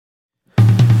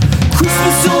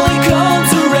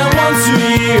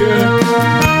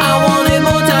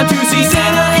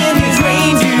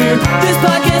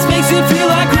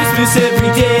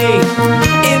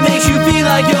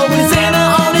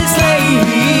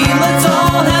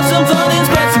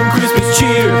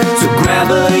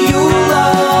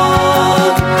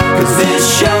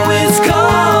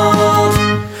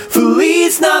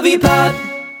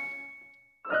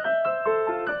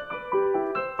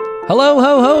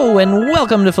Hello and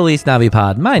welcome to Feliz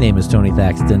Navipod. My name is Tony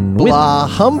Thaxton. Blah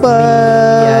humbug.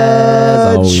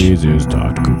 As always is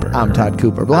Todd Cooper. I'm Todd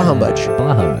Cooper. Blah humbug.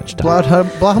 Blah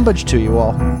humbug. Blah humbug to you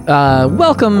all.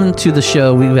 Welcome to the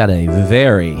show. We've got a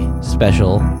very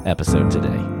special episode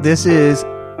today. This is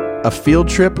a field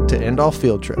trip to end all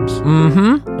field trips.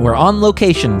 Mm-hmm. We're on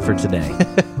location for today.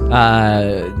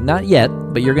 Not yet,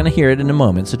 but you're going to hear it in a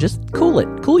moment. So just cool it.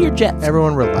 Cool your jets.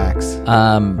 Everyone relax.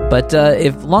 But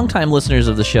if longtime listeners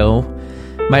of the show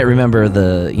might remember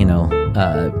the,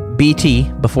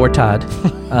 BT before Todd,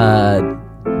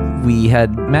 we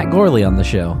had Matt Gorley on the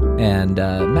show. And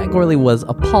Matt Gorley was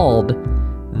appalled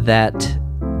that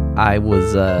I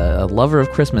was a lover of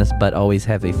Christmas, but always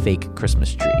have a fake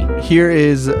Christmas tree. Here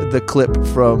is the clip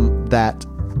from that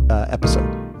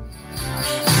episode.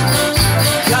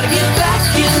 Gotta get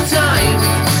back in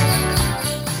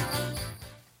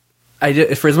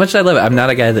time. For as much as I love it, I'm not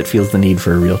a guy that feels the need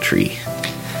for a real tree.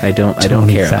 I don't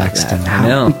care about that.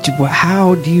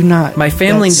 How do you not? My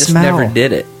family just smell? never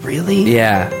did it. Really?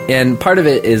 Yeah, and part of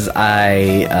it is I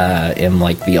am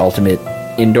like the ultimate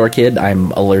indoor kid.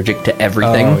 I'm allergic to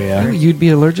everything. Oh yeah. You'd be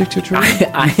allergic to a tree?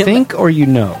 I you think or you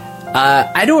know?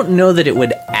 I don't know that it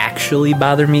would actually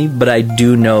bother me, but I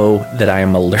do know that I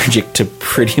am allergic to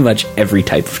pretty much every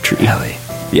type of tree. Really?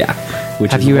 Yeah.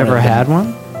 Have you ever had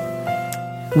one?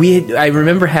 I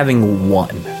remember having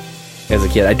one as a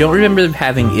kid. I don't remember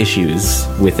having issues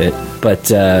with it,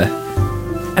 but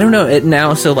I don't know it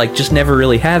now. So like, just never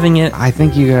really having it. I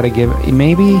think you gotta give it,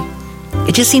 maybe.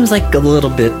 It just seems like a little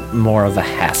bit more of a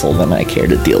hassle than I care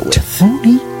to deal with.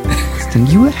 Tony, then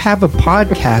you have a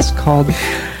podcast called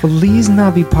Feliz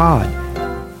Navipod.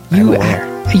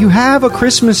 You have a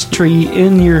Christmas tree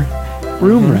in your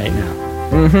room right now.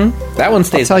 Mm-hmm. That one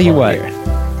stays. I'll tell you what. Here.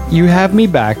 You have me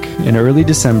back in early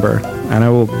December, and I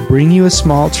will bring you a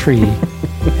small tree.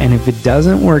 And if it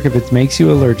doesn't work, if it makes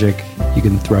you allergic, you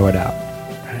can throw it out.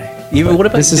 Even what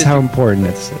about this is how important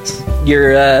this is.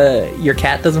 Your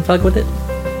cat doesn't fuck with it?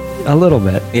 A little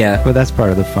bit. Yeah. But that's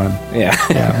part of the fun. Yeah.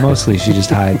 Yeah, mostly she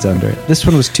just hides under it. This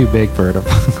one was too big for her to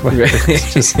fuck with.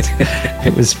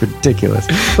 It was ridiculous.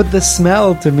 But the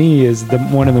smell, to me, is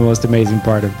one of the most amazing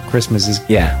part of Christmas is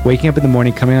waking up in the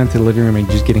morning, coming out into the living room, and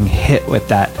just getting hit with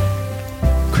that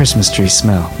Christmas tree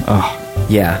smell. Oh.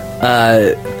 Yeah.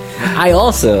 I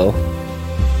also...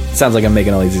 Sounds like I'm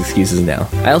making all these excuses now.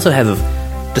 I also have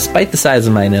despite the size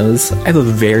of my nose, I have a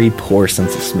very poor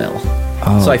sense of smell.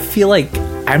 Oh. So I feel like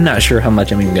I'm not sure how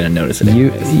much I'm even going to notice it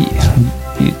anyways.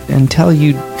 Until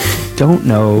you don't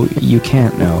know, you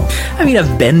can't know. I mean,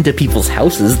 I've been to people's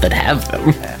houses that have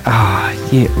them.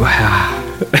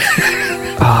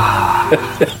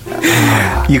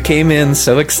 You came in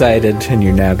so excited, and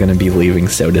you're now going to be leaving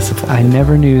so disappointed. I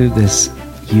never knew this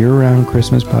year-round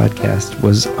Christmas podcast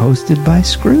was hosted by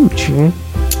Scrooge.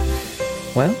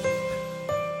 Mm-hmm. Well,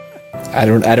 I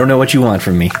don't know what you want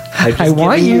from me. I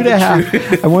want you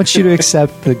to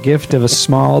accept the gift of a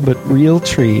small but real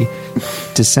tree,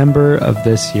 December of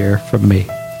this year, from me.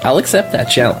 I'll accept that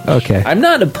challenge. Okay. I'm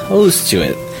not opposed to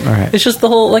it. All right. It's just the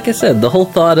whole, like I said, the whole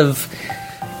thought of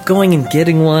going and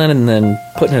getting one and then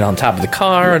putting it on top of the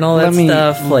car and all that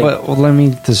stuff. Well, let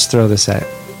me just throw this at.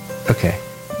 Okay.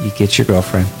 You get your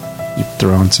girlfriend. You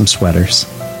throw on some sweaters.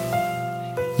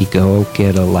 You go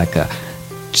get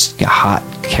just a hot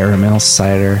caramel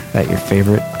cider at your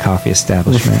favorite coffee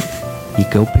establishment. You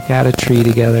go pick out a tree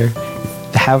together.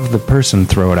 Have the person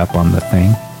throw it up on the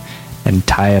thing and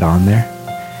tie it on there.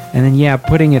 And then,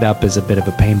 putting it up is a bit of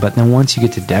a pain, but then once you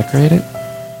get to decorate it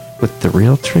with the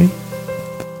real tree,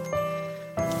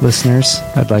 listeners,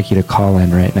 I'd like you to call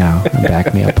in right now and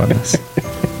back me up on this.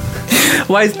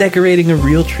 Why is decorating a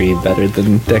real tree better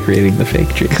than decorating the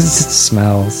fake tree? Because it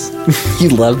smells. You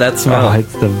love that smell. Oh,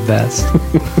 it's the best.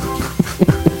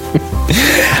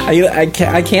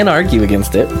 I can't argue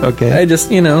against it. Okay. I just,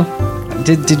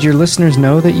 Did your listeners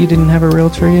know that you didn't have a real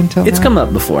tree until It's now? come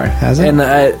up before. Has it?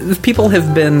 And people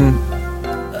have been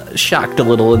shocked a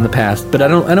little in the past, but I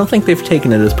don't think they've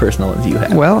taken it as personal as you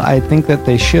have. Well, I think that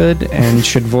they should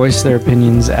voice their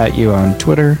opinions at you on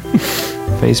Twitter,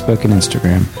 Facebook, and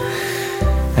Instagram.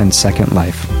 And Second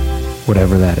Life,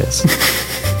 whatever that is.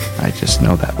 I just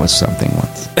know that was something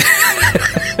once.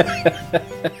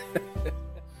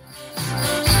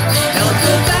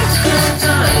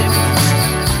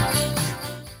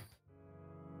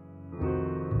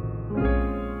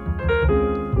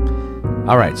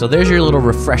 All right, so there's your little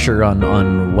refresher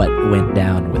on what went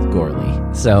down with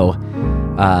Gorley. So,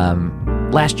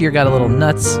 last year got a little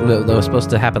nuts. That was supposed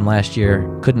to happen last year.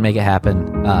 Couldn't make it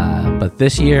happen. But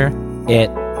this year, it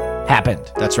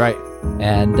happened. That's right.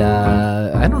 And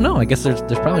I don't know. I guess there's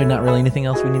probably not really anything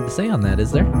else we need to say on that,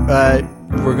 is there?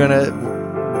 We're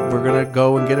gonna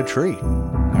go and get a tree.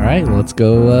 All right, well, let's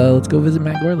go visit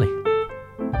Matt Gorley.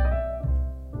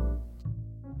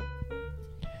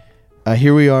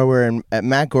 Here we are. We're at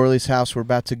Matt Gorley's house. We're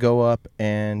about to go up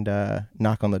and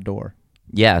knock on the door.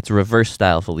 Yeah, it's reverse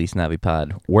style Feliz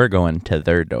Navipod. We're going to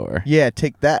their door. Yeah,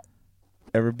 take that,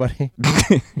 everybody.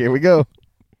 Here we go.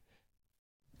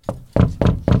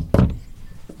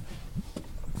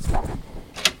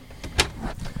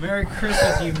 Merry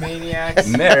Christmas, you maniacs.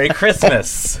 Merry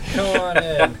Christmas. Come on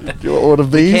in. You want one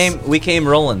of these? We came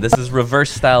rolling. This is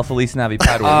reverse style Feliz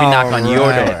Navipod where we knock on your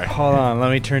door. Hold on, let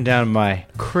me turn down my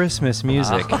Christmas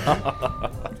music.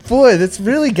 Boy, that's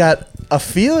really got a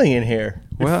feeling in here.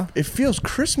 Well, it feels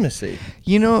Christmassy.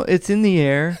 you know, it's in the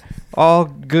air. All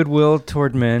goodwill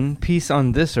toward men, peace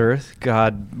on this earth,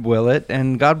 God will it,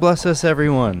 and God bless us,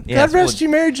 everyone. God rest you,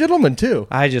 merry gentlemen, too.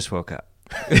 I just woke up.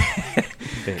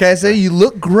 Can I say you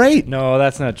look great? No,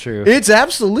 that's not true. It's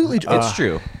absolutely It's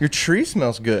true. Your tree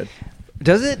smells good.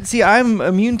 Does it? See, I'm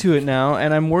immune to it now,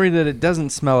 and I'm worried that it doesn't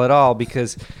smell at all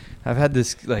because I've had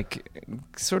this, like,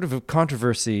 sort of a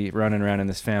controversy running around in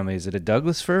this family. Is it a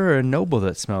Douglas fir or a Noble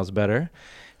that smells better?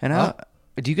 And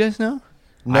do you guys know?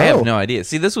 No. I have no idea.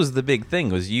 See, this was the big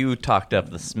thing, was you talked up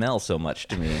the smell so much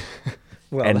to me.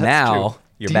 Well, and that's now true.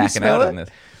 you're Do you backing smell out it? on this.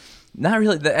 Not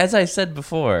really. As I said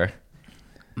before,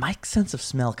 my sense of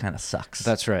smell kind of sucks.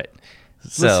 That's right.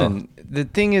 So- Listen, the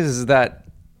thing is that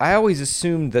I always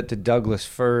assumed that the Douglas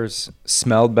firs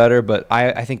smelled better, but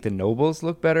I think the Nobles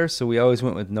look better, so we always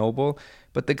went with Noble.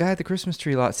 But the guy at the Christmas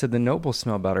tree lot said the Nobles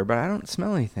smell better, but I don't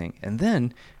smell anything. And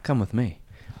then, come with me.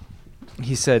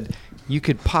 He said, you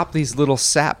could pop these little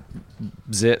sap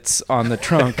zits on the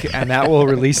trunk and that will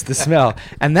release the smell.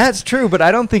 And that's true, but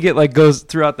I don't think it like goes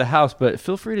throughout the house, but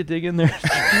feel free to dig in there.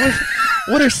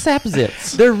 What are sap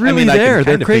zits? They're really I can there.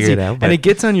 They're kinda crazy. figure it out, but- And it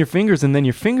gets on your fingers and then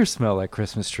your fingers smell like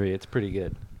Christmas tree. It's pretty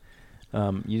good.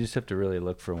 You just have to really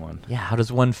look for one. Yeah, how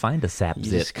does one find a sap You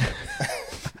zit?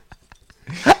 just-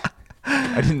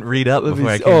 I didn't read up Let me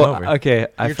before I see- came oh, over. okay.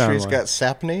 I Your found tree's one. got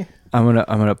sapney. I'm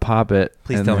gonna pop it.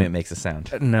 Please and tell me then- it makes a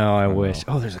sound. No, I wish.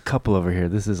 Oh, there's a couple over here.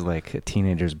 This is like a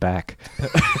teenager's back.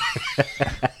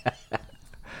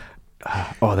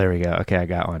 Oh, there we go. Okay, I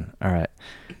got one. All right.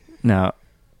 Now,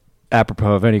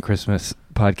 apropos of any Christmas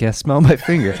podcast, smell my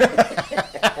finger.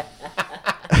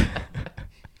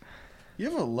 You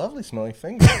have a lovely smelling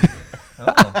finger.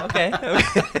 Oh, okay.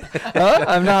 Huh?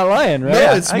 I'm not lying, right? No, it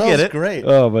I smells get it. great.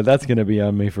 Oh, but that's gonna be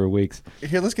on me for weeks.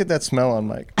 Here, let's get that smell on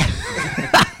Mike.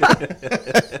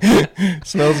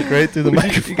 Smells great through the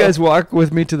microphone. You guys walk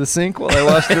with me to the sink while I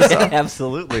wash this off.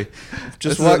 Absolutely.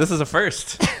 Just This is a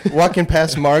first. walking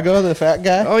past Margot, the fat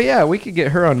guy. Oh yeah, we could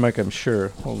get her on mic. I'm sure.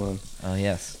 Hold on. Oh,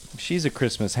 yes. She's a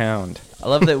Christmas hound. I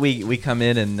love that we come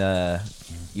in and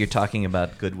you're talking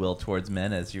about goodwill towards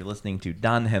men as you're listening to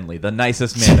Don Henley, the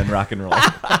nicest man in rock and roll.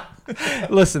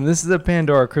 Listen, this is a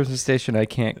Pandora Christmas station. I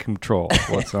can't control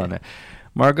what's on it.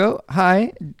 Margot,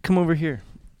 hi. Come over here.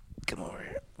 Come over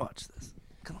here. Watch this.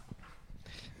 Come on.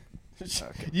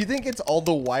 You think it's all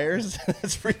the wires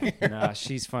that's for you? Nah,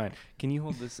 she's fine. Can you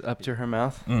hold this up to her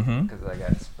mouth? Mm-hmm. Because I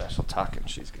got special talking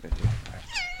she's going to do. All right.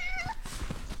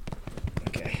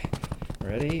 Okay.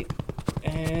 Ready?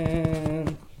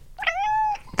 And...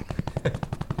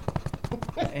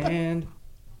 and...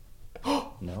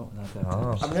 no, not that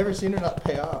time. I've never seen her not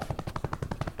pay off.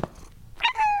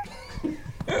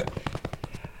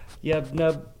 Yub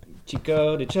nub,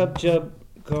 chico de chub chub,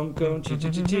 cum cum chi chi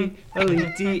chi chi,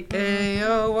 L-E-T-A-O-Y,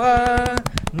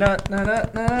 na na na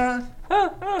na,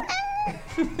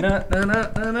 na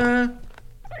na na na.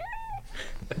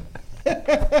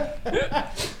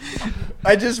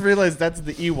 I just realized that's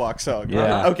the Ewok song.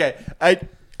 Yeah. Okay.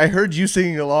 I heard you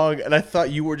singing along, and I thought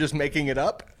you were just making it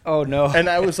up. Oh no! And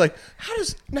I was like, how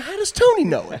does Tony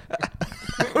know it?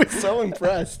 I was so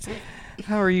impressed.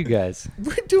 How are you guys?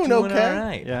 We're doing okay. All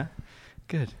right. Yeah,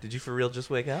 good. Did you for real just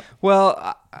wake up?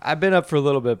 Well, I've been up for a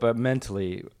little bit, but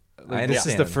mentally, I this is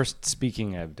the understand. first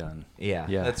speaking I've done. Yeah.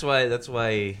 Yeah. That's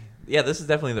why. Yeah, this is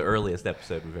definitely the earliest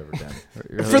episode we've ever done.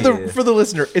 For the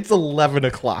listener, it's 11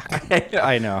 o'clock.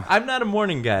 I know. I'm not a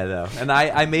morning guy though, and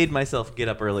I made myself get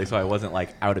up early so I wasn't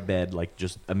like out of bed like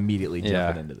just immediately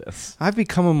jumping into this. I've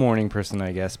become a morning person,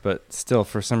 I guess, but still,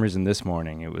 for some reason, this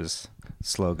morning it was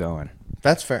slow going.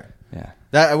 That's fair. Yeah.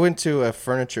 I went to a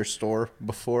furniture store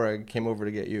before I came over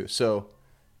to get you, so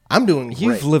I'm doing great.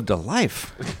 You've lived a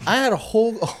life. I had a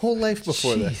whole life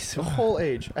before this, Jeez, a whole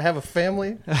age. I have a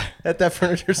family at that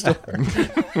furniture store.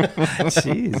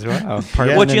 Jeez, wow.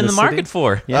 Yeah. What you in the city? market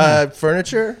for? Yeah.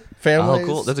 Furniture, families. Oh,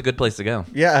 cool. That's a good place to go.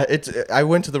 Yeah, I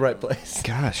went to the right place.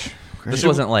 Gosh. Great. This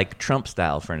wasn't like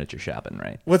Trump-style furniture shopping,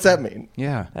 right? What's that mean?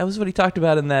 Yeah. That was what he talked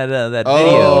about in that video.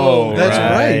 Oh, that's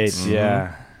right.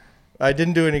 Yeah. I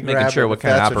didn't do any Making grabbing. sure what if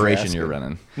kind of that's what operation you're you're asking.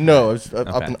 running. No, it was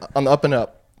Okay. on the up and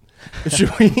up. Should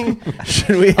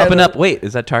we Up head and up. Wait,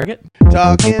 is that Target?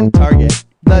 Talking Target.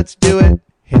 Let's do it.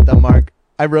 Hit the mark.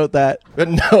 I wrote that. But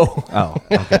no. Oh,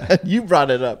 okay. You brought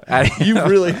it up. You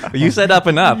really. You said up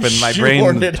and up, and my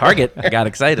shoehorned brain it. Target. I got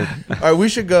excited. All right, we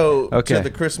should go Okay. to the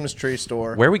Christmas tree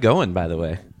store. Where are we going, by the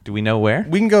way? Do we know where?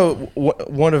 We can go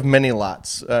one of many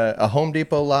lots, a Home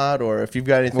Depot lot, or if you've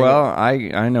got anything. Well,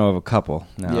 I know of a couple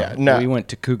now. Yeah, no. We went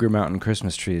to Cougar Mountain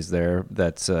Christmas Trees there.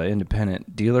 That's an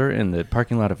independent dealer in the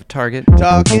parking lot of a Target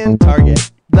Talking Target.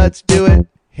 Let's do it.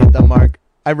 Hit the mark.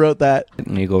 I wrote that.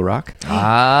 in Eagle Rock.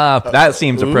 Ah, that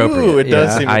seems appropriate. Ooh, it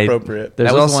does Yeah. seem appropriate. There's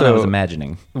that was the one I also- was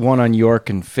imagining. One on York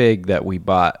and Fig that we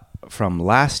bought from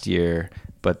last year,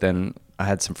 but then I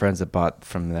had some friends that bought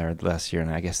from there last year, and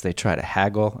I guess they try to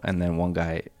haggle, and then one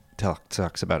guy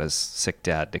talks about his sick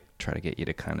dad to try to get you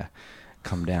to kind of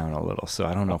come down a little. So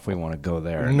I don't know if we want to go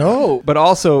there. No. But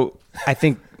also, I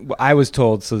think I was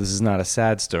told, so this is not a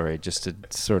sad story, just a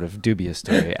sort of dubious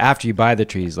story. After you buy the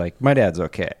trees, like, my dad's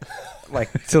okay.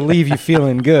 Like, to leave you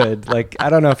feeling good. Like, I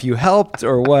don't know if you helped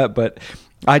or what, but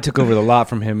I took over the lot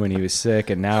from him when he was sick,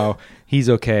 and now he's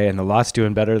okay, and the lot's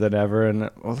doing better than ever. And I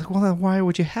was like, well, then why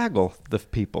would you haggle the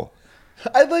people?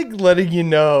 I like letting you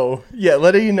know. Yeah,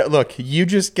 letting you know. Look, you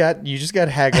just got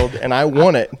haggled, and I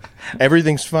won it.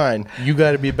 Everything's fine. You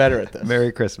got to be better at this.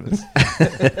 Merry Christmas.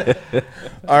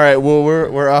 All right. Well,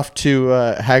 we're off to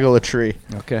haggle a tree.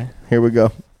 Okay. Here we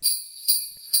go.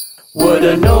 Would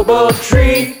a noble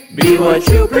tree be what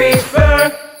you prefer?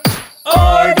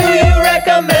 Or do you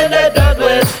recommend a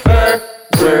Douglas fir?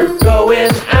 We're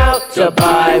going out to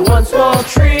buy one small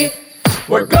tree.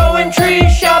 We're going tree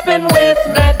shopping with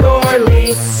Matt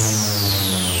Gorley.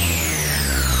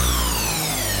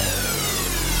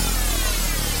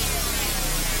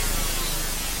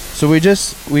 So we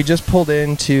just pulled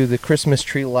into the Christmas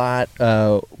tree lot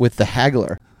with the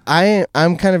haggler.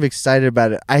 I'm kind of excited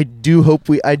about it. I do hope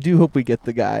we get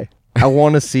the guy. I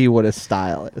want to see what his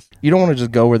style is. You don't want to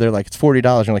just go where they're like, it's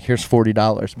 $40. You're like, here's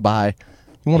 $40. Buy.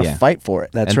 You want to Yeah. fight for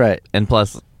it. That's And- right. And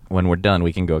plus, when we're done,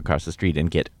 we can go across the street and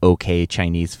get OK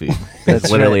Chinese food. That's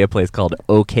There's literally right. a place called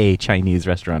OK Chinese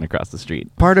restaurant across the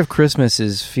street. Part of Christmas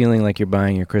is feeling like you're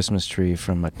buying your Christmas tree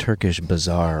from a Turkish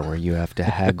bazaar where you have to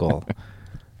haggle.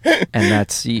 And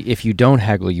that's, if you don't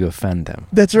haggle, you offend them.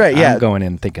 That's right. Yeah. I'm going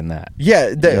in thinking that.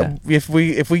 Yeah, Yeah. If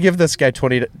we give this guy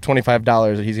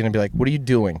 $25, he's gonna be like, "What are you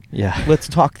doing? Yeah. Let's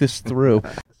talk this through."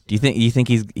 Do you think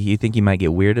he might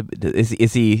get weird?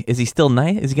 Is he still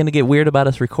nice? Is he gonna get weird about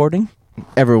us recording?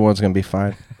 Everyone's gonna be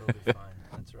fine.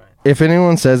 That's right. If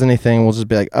anyone says anything, we'll just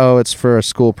be like, "Oh, it's for a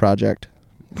school project."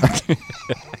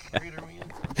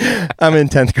 I'm in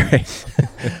 10th grade.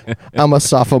 I'm a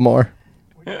sophomore.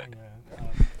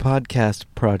 Podcast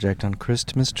project on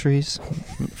Christmas trees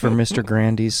for Mr.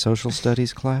 Grandy's social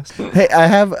studies class. Hey, I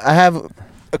have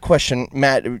a question,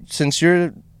 Matt. Since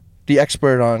you're the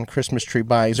expert on Christmas tree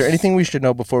buying, is there anything we should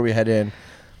know before we head in?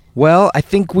 Well, I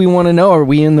think we want to know, are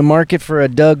we in the market for a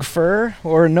Doug fir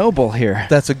or a Noble here?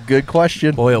 That's a good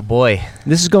question. Boy, oh boy.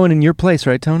 This is going in your place,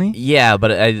 right, Tony? Yeah,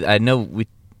 but I know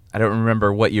I don't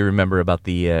remember what you remember about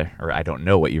the or I don't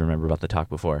know what you remember about the talk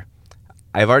before.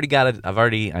 I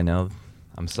know.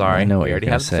 I'm sorry. I know what we you're already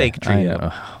gonna have the say. fake tree I up.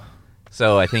 know.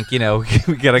 So I think, we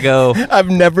gotta go. I've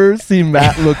never seen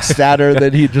Matt look sadder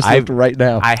than he just looked right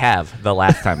now. I have the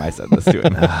last time I said this to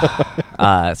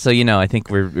him. So I think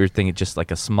we're thinking just like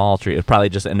a small tree. It'll probably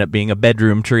just end up being a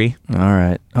bedroom tree. All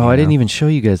right. Oh, I didn't even show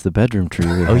you guys the bedroom tree.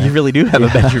 Oh, you really do have a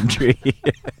bedroom tree.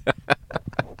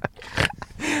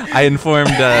 I informed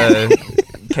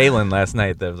Kaylin last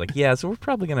night that I was like, yeah, so we're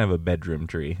probably gonna have a bedroom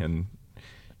tree, and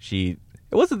it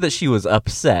wasn't that she was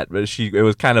upset, but it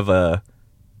was kind of a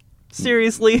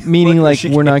seriously Meaning What- like she-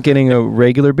 we're not getting a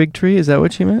regular big tree? Is that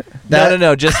what you meant?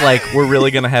 no, just like we're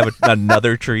really gonna have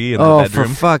another tree in the Oh, for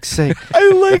bedroom. fuck's sake. I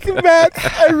like Matt.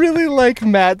 I really like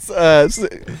Matt's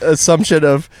assumption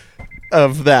of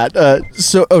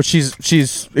that.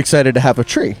 She's excited to have a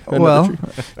tree. Another Well- tree.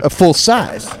 A full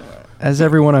size. As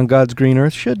everyone on God's green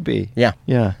earth should be. Yeah.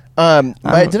 Yeah.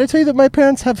 Did I tell you that my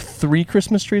parents have 3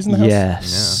 Christmas trees in the house?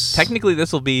 Yes. Yeah. Technically,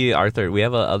 this will be our third. We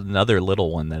have another little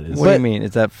one that is. What do you mean?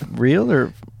 Is that real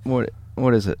or what?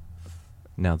 What is it?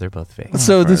 No, they're both fake.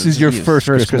 So this is your first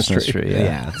Christmas Christmas tree. tree. Yeah,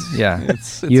 Yeah. it's- Yeah.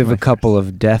 it's You have my a couple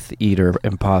of Death Eater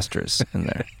imposters in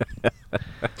there.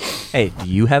 Hey, do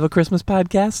you have a Christmas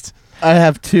podcast? I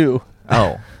have 2.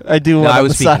 Oh, I do No, one I on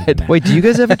was the speaking side. to Matt. Wait, do you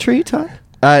guys have a tree, Todd?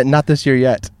 Not this year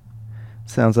yet.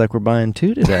 Sounds like we're buying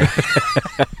 2 today.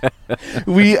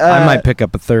 I I might pick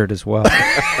up a third as well.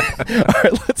 All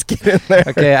right, let's get in there.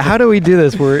 Okay, how do we do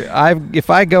this? If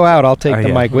I go out, I'll take the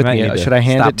yeah. mic We with might me. need to Should I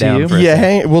hand stop it to down you? for a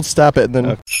Yeah, we'll stop it and then.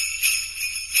 Okay.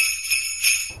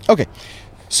 Okay,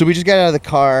 so we just got out of the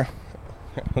car.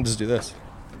 I'll just do this.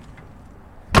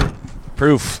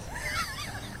 Proof.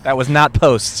 That was not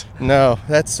post. No,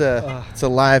 that's it's a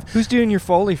live. Who's doing your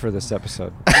Foley for this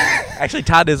episode? Actually,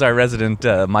 Todd is our resident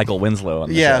Michael Winslow on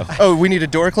the Yeah. show. Oh, we need a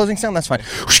door closing sound. That's fine.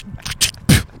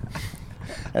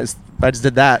 I just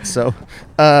did that. So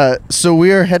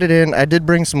we are headed in. I did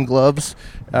bring some gloves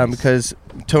because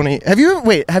Tony. Have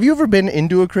you ever been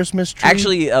into a Christmas tree?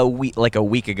 Actually, a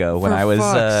week ago when I was.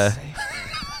 What?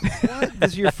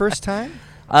 This is your first time?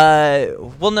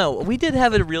 Well, no, we did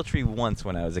have a real tree once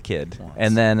when I was a kid,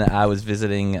 and then I was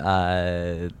visiting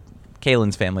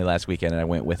Kaylin's family last weekend, and I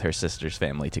went with her sister's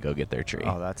family to go get their tree.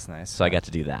 Oh, that's nice. So I got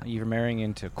to do that. You're marrying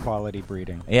into quality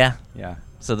breeding. Yeah. Yeah.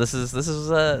 So this is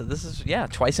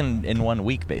twice in 1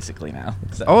 week basically now.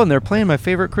 So. Oh, and they're playing my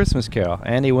favorite Christmas carol,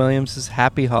 Andy Williams'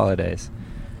 Happy Holidays.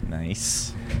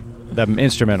 Nice. The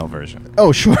instrumental version.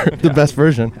 Oh, sure, the best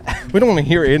version. We don't want to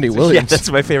hear Andy Yeah, Williams.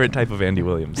 that's my favorite type of Andy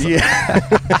Williams. Yeah.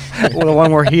 Well, the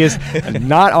one where he is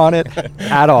not on it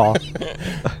at all.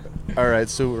 All right,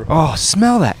 so we're. Oh,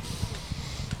 smell that.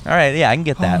 All right, yeah, I can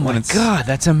get that. Oh, when my it's, God,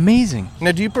 that's amazing.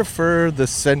 Now, do you prefer the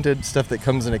scented stuff that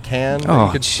comes in a can? that Oh,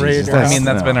 you could spray in Jesus, your I house? mean,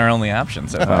 that's No. been our only option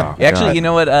so far. Oh, Actually, God. you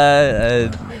know what?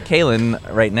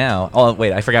 Kaylin, right now. Oh,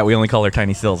 wait, I forgot we only call her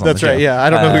Tiny Stills on That's the show. right. Yeah, I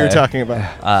don't know who you're talking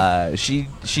about. She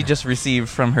just received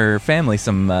from her family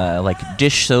some like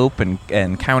dish soap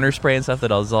and counter spray and stuff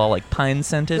that is all like pine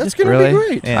scented. That's gonna Really? be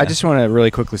great. Yeah. I just want to really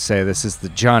quickly say this is the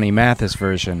Johnny Mathis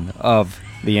version of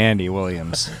the Andy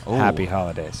Williams Oh. Happy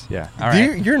Holidays. Yeah. All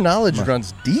right. Your knowledge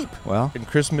runs deep Well, in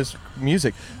Christmas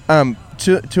music.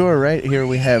 To our right here,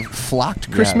 we have flocked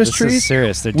Christmas this trees. is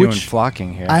serious. They're doing which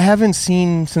flocking here. I haven't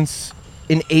seen since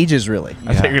in ages, really.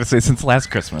 I thought you were gonna say since last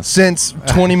Christmas. Since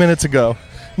 20 minutes ago.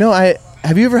 No,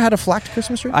 have you ever had a flocked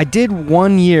Christmas tree? I did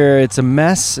 1 year. It's a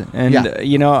mess, and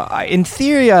Yeah. in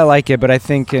theory I like it, but I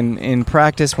think in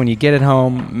practice, when you get it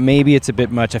home, maybe it's a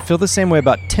bit much. I feel the same way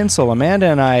about tinsel. Amanda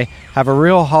and I have a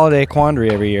real holiday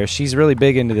quandary every year. She's really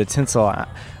big into the tinsel.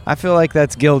 I feel like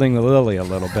that's gilding the lily a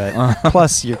little bit.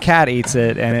 Plus, your cat eats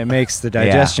it, and it makes the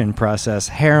digestion process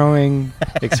harrowing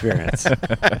experience.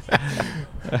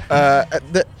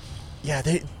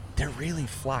 They're really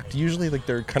flocked. Usually, like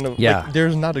they're kind of Yeah. like,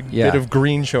 there's not a Yeah. bit of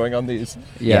green showing on these.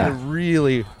 Yeah. They're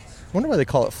really. I wonder why they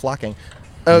call it flocking.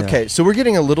 Okay, so we're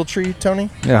getting a little tree,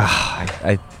 Tony. Ugh.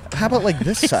 I How about like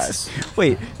this size?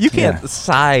 wait. You can't Yeah.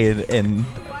 sigh and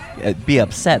be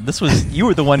upset. You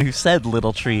were the one who said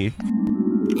little tree.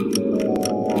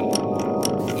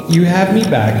 You have me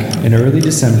back in early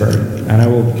December, and I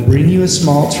will bring you a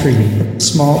small tree,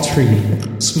 small tree,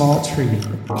 small tree,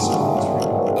 small tree.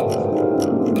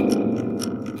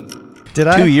 Did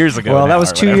I? 2 years ago Well, now, that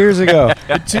was or 2 whatever. years ago.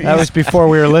 That was before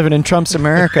we were living in Trump's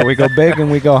America. We go big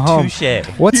and we go home. Touche.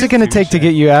 What's it going to take to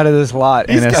get you out of this lot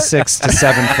in a 6 to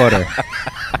 7 footer?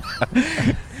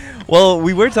 Well,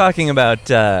 we were talking about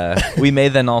we may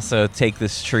then also take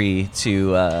this tree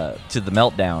to the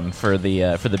Meltdown for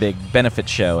the big benefit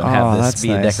show and Oh, have this that's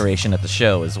be a nice. decoration at the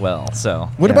show as well. So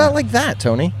What Yeah. about like that,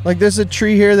 Tony? Like there's a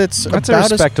tree here that's That's a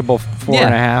about respectable 4 Yeah.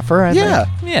 and a halfer, I Yeah,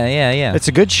 think. yeah. It's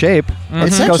a good shape. It's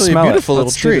Let's go actually a smell beautiful it. little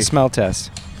Let's do tree. the smell test.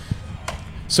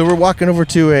 So we're walking over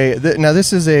to now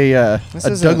this is a This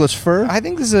a is Douglas fir. I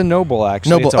think this is a noble,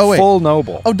 actually. Noble. It's a Oh, wait. full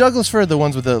noble. Oh, Douglas fir, the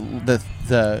ones with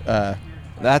the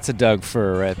That's a Doug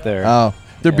fir right there.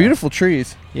 they're Yeah. beautiful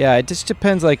trees. Yeah, it just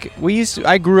depends. Like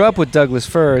I grew up with Douglas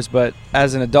firs, but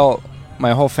as an adult,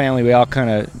 my whole family, we all kind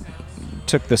of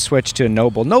took the switch to a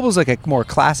noble. Noble's like a more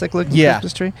classic looking Yeah.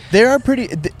 Christmas tree. They are pretty.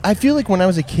 I feel like when I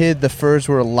was a kid, the firs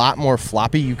were a lot more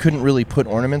floppy. You couldn't really put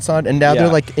ornaments on, and now Yeah.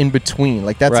 they're like in between.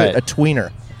 Like that's Right. a tweener.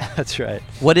 That's right.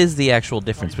 What is the actual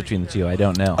difference between the two? I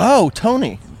don't know. Oh,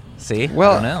 Tony. See?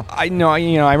 Well, I don't know. I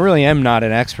know, I really am not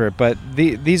an expert, but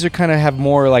these are kind of have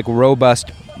more like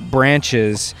robust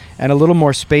branches and a little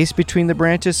more space between the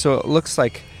branches, so it looks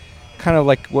like kind of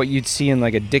like what you'd see in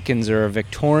like a Dickens or a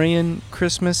Victorian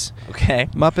Christmas Okay.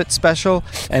 Muppet special,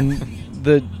 and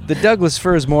the Douglas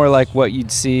fir is more like what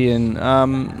you'd see in I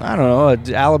don't know,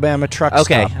 an Alabama truck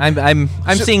Okay. stop. I'm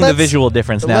So seeing the let's- visual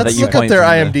difference now that Let's you look up point their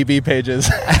from the- IMDb pages.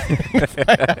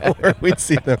 Where we'd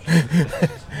see them.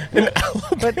 In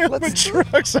Alabama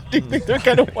trucks. Do you think they're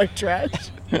kind of white trash?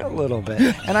 A little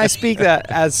bit. And I speak that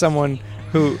as someone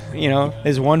who,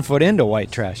 is 1 foot into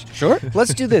white trash. Sure.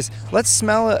 Let's do this. Let's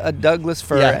smell a Douglas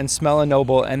fir Yeah. and smell a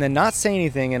Noble, and then not say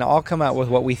anything, and all come out with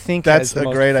what we think That's is the a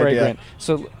most great idea. fragrant.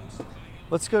 So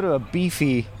let's go to a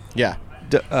beefy Yeah.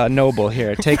 Noble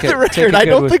here. Take For it. the record, take a I good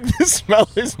don't whiff. think the smell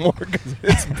is more because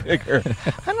it's bigger.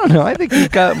 I don't know. I think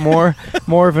you've got more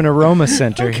of an aroma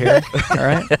center here. All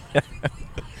right.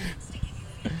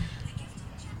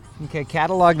 Okay,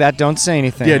 catalog that. Don't say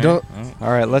anything. Yeah, don't. All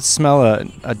right, let's smell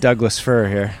a Douglas fir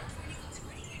here.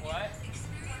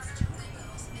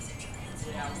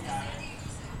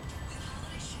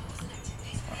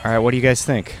 All right, what do you guys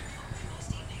think?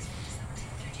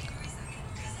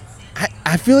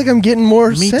 I feel like I'm getting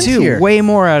more Me scent too. here. Way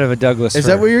more out of a Douglas Is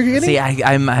fir. that what you're getting? See,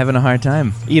 I'm having a hard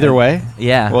time. Either way?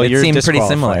 Yeah, Well, it you're seemed pretty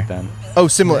disqualified similar. then. Oh,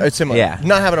 similar. It's similar. Yeah.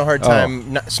 Not having a hard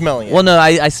time not smelling it. Well, no,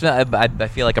 I smell. I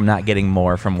feel like I'm not getting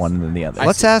more from one than the other.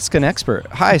 Let's ask an expert.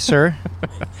 Hi, sir.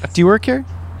 Do you work here?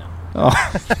 Oh.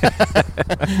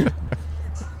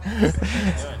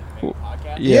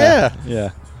 Yeah.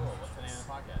 Yeah.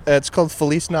 It's called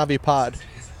Felice Navi Pod.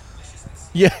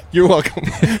 Yeah, you're welcome.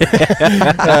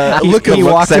 Look he of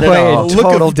walked said it away all. in look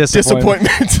total of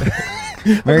disappointment.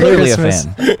 Merry Clearly Christmas. a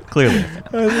fan. Clearly.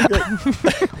 A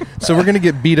fan. So we're gonna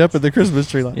get beat up at the Christmas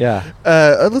tree line. Yeah.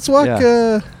 Let's walk.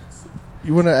 Yeah.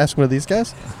 You want to ask one of these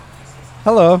guys?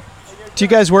 Hello. Do you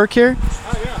guys work here?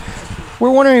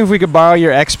 We're wondering if we could borrow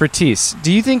your expertise.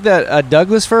 Do you think that a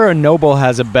Douglas fir or Noble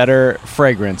has a better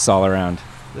fragrance all around?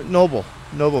 Noble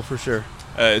for sure.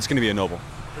 It's going to be a Noble.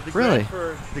 Really?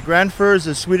 The Grand Fir is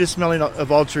the sweetest smelling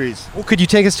of all trees. Well, could you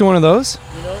take us to one of those?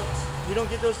 You don't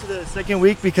get those to the second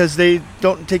week because they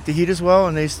don't take the heat as well,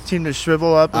 and they seem to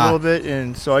shrivel up a little bit.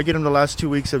 And so I get them the last 2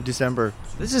 weeks of December.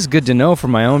 This is good to know for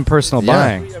my own personal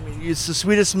buying. I mean, it's the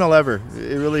sweetest smell ever.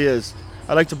 It really is.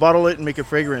 I like to bottle it and make a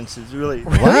fragrance. It's really.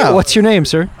 Wow. What's your name,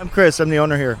 sir? I'm Chris. I'm the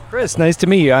owner here. Chris, nice to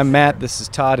meet you. I'm Matt. This is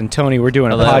Todd and Tony. We're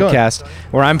doing a Hello. podcast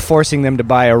where I'm forcing them to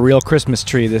buy a real Christmas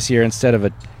tree this year instead of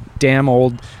a damn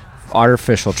old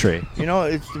artificial tree.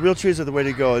 The real trees are the way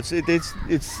to go.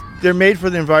 They're made for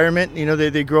the environment.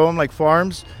 They grow them like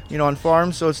farms. On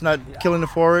farms, so it's not killing the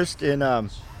forest. And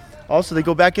also, they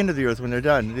go back into the earth when they're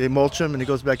done. They mulch them, and it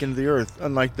goes back into the earth.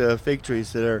 Unlike the fake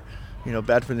trees that are,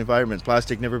 bad for the environment.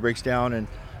 Plastic never breaks down, and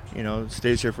it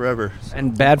stays here forever.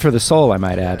 And bad for the soul, I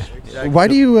might add. Exactly. Why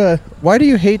do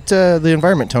you hate the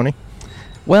environment, Tony?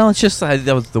 Well, it's just that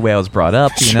was the way I was brought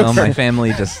up. My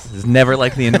family just has never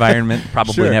liked the environment.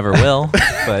 Probably Sure. never will.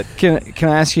 But Can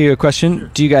I ask you a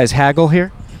question? Do you guys haggle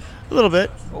here? A little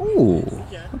bit. Ooh.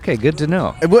 Okay, good to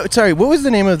know. Sorry, what was the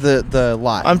name of the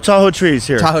lot? I'm Tahoe Trees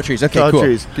here. Tahoe Trees. Okay, Tahoe cool.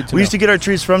 Trees. Good to We know. used to get our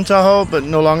trees from Tahoe, but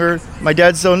no longer. My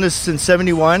dad's owned this since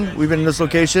 '71. We've been in this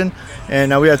location, and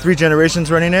now we have 3 generations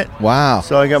running it. Wow.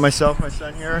 So I got myself, my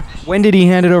son here. When did he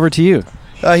hand it over to you?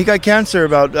 He got cancer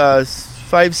about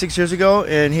 5-6 years ago,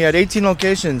 and he had 18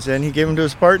 locations, and he gave them to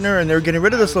his partner, and they were getting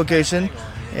rid of this location,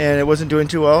 and it wasn't doing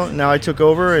too well. Now I took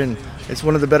over, and it's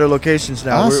one of the better locations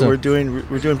now. Awesome. We're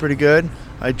doing pretty good.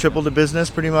 I tripled the business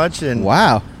pretty much, and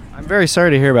Wow. I'm very sorry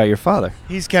to hear about your father.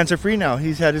 he's cancer free now.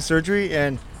 He's had his surgery,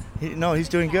 and he's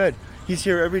doing good. He's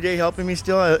here every day helping me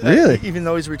still, Really? even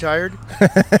though he's retired.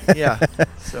 Yeah.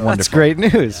 So That's great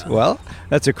news. Well,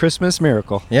 that's a Christmas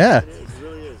miracle. Yeah.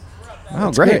 Oh,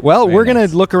 That's great. great. Well, Very we're going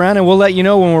nice. to look around and we'll let you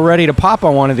know when we're ready to pop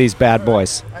on one of these bad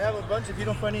boys. I have a bunch. If you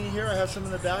don't find any here, I have some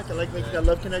in the back. I like making that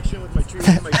love connection with my trees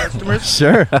and my customers.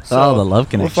 Sure. oh, the love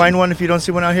connection. We'll find one. If you don't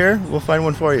see one out here, we'll find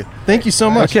one for you. Thank you so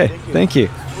much. Okay, thank you.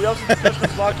 We also do custom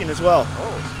flocking as well.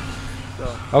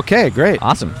 Okay, great.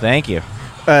 Awesome. Thank you.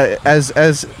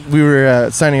 As we were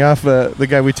signing off, the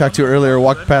guy we talked to earlier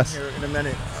walked past. Here in a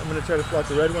minute. I'm going to try to flock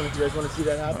the red one if you guys want to see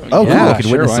that happen. Oh, Yeah, cool. We could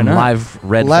sure, witness why some not? live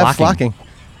red Live flocking.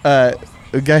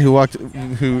 A guy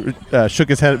who shook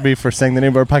his head at me for saying the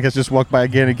name of our podcast just walked by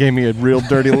again and gave me a real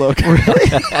dirty look.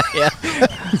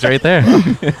 He's right there.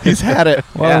 He's had it.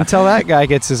 Well, until that guy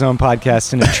gets his own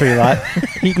podcast in a tree lot,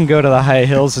 he can go to the high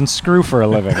hills and screw for a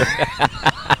living.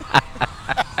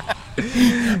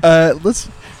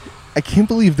 I can't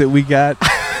believe that we got.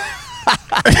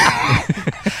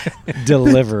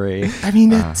 Delivery. I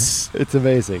mean, it's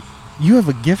amazing. you have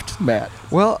a gift, Matt.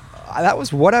 Well, that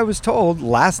was what I was told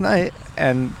last night,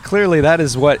 and clearly that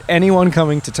is what anyone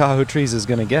coming to Tahoe Trees is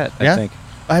going to get, I Yeah? think.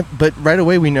 But right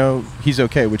away we know he's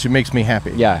okay, which it makes me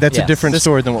happy. Yeah. That's a Yes. different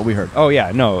story than what we heard. Oh,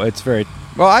 yeah, no, it's very...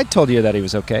 Well, I told you that he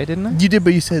was okay, didn't I? You did,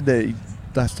 but you said that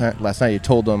last night you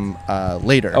told him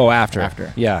later. Oh, after.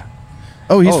 After. Yeah.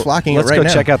 Oh, he's Oh, flocking let's it right go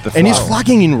now. check out the And he's flower.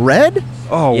 flocking in red?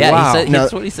 Oh, Yeah, wow. he said, No.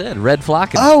 that's what he said. Red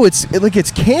flocking. Oh, it's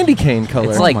candy cane color.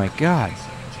 It's Oh, like- my God.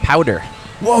 powder.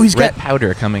 Whoa, he's Red got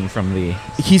powder coming from the.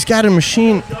 a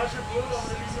machine.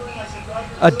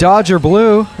 A Dodger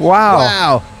blue. Wow.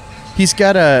 Wow. He's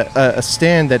got a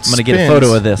stand that I'm gonna get a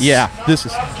photo of this. Yeah, this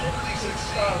is.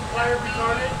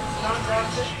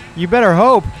 You better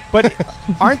hope. But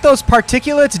aren't those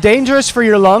particulates dangerous for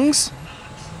your lungs?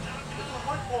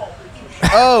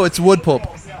 Oh, it's wood pulp.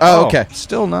 Oh, okay.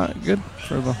 Still not good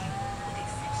for the...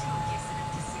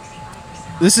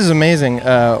 This is amazing.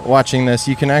 Watching this,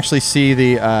 you can actually see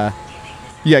the.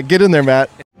 Yeah, get in there, Matt.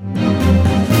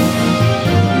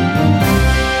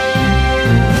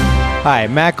 Hi,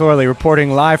 Matt Gorley reporting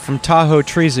live from Tahoe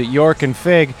Trees at York and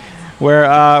Fig,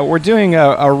 where we're doing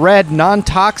a red,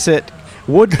 non-toxic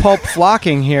wood pulp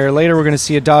flocking here. Later we're going to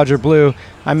see a Dodger blue.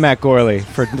 I'm Matt Gorley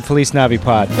for the Felice Navi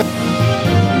Pod.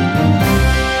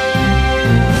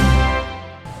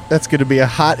 That's going to be a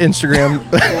hot Instagram.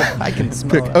 I can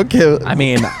smell it. Okay. I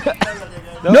mean,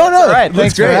 No. All right,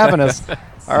 thanks for great. having us.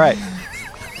 All right.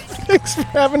 Thanks for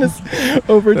having us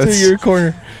over to your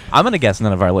corner. I'm gonna guess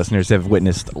none of our listeners have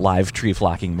witnessed live tree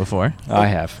flocking before. I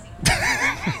have.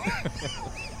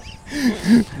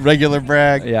 Regular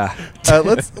brag. Yeah.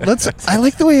 Let's. I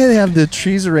like the way they have the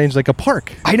trees arranged like a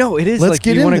park. I know, it is Let's like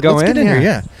get you in. want to go Let's in? get in here.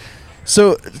 Yeah.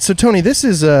 So Tony, this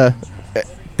is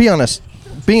be honest.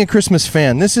 Being a Christmas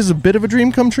fan, this is a bit of a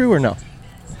dream come true, or no?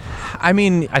 I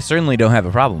mean, I certainly don't have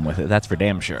a problem with it. That's for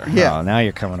damn sure. Yeah. Oh, now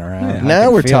you're coming around. Yeah. I Now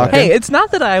can we're feel talking. it. Hey, it's not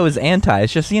that I was anti.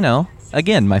 It's just,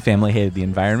 again, my family hated the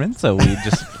environment, so we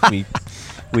just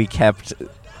we kept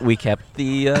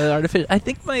the artificial. I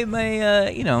think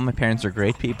my parents are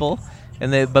great people,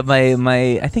 and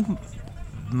I think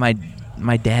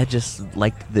my dad just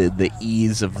liked the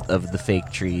ease of the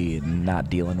fake tree and not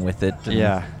dealing with it. And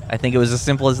Yeah. I think it was as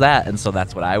simple as that, and so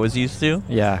that's what I was used to.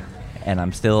 Yeah. And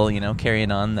I'm still, carrying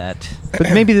on that.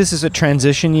 But maybe this is a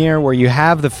transition year where you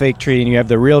have the fake tree and you have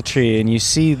the real tree and you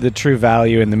see the true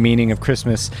value and the meaning of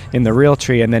Christmas in the real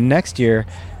tree. And then next year,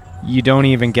 you don't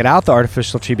even get out the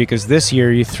artificial tree because this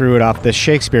year you threw it off the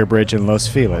Shakespeare Bridge in Los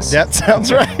Feliz. That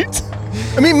sounds right.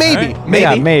 I mean, maybe. All right.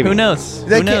 Yeah, maybe. Who knows?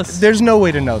 They Who can't- knows? There's no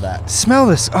way to know that. Smell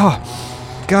this. Oh,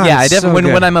 God. Yeah, I it's so definitely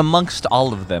good. when I'm amongst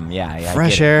all of them. Yeah, I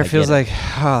Fresh get it, air I feels get it.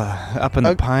 like up in the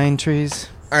Okay. pine trees.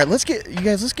 All right, let's get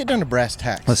down to brass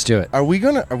tacks. Let's do it. Are we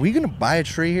gonna buy a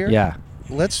tree here? Yeah.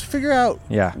 Let's figure out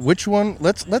Yeah. which one.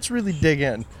 Let's really dig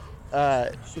in.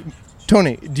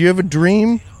 Tony, do you have a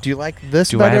dream? Do you like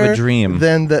this Do I have a better dream?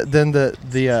 than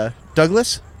the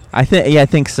Douglas? I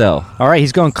think so. All right,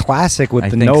 he's going classic with I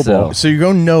the think Noble. so. So you're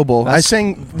going noble. When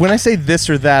I say this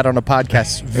or that on a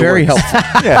podcast, very helpful.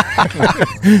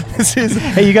 this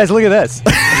Hey, you guys, look at this.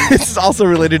 is also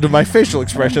related to my facial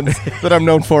expressions that I'm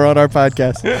known for on our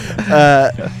podcast.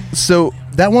 So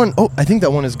that one, I think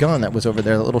that one is gone. That was over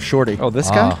there, that little shorty. Oh, this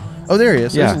guy? Oh, there he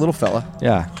is. Yeah. There's a little fella.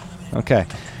 Yeah. Okay.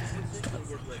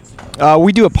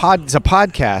 We do it's a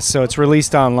podcast, so it's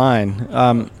released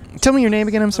online. Tell me your name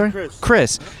again. I'm sorry.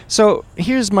 Chris. So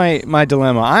here's my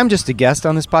dilemma. I'm just a guest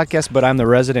on this podcast, but I'm the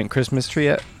resident Christmas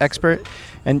tree expert.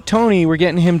 And Tony, we're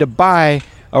getting him to buy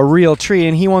a real tree,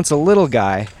 and he wants a little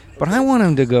guy. But I want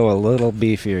him to go a little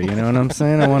beefier. You know what I'm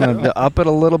saying? I want him to up it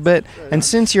a little bit. And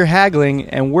since you're haggling,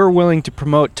 and we're willing to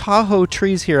promote Tahoe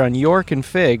trees here on York and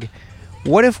Fig,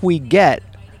 what if we get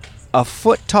a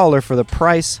foot taller for the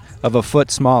price of a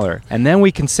foot smaller, and then we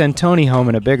can send Tony home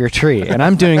in a bigger tree? And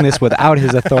I'm doing this without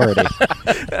his authority.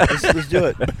 Let's do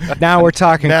it. Now we're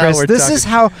talking, Now Chris. we're This talking. is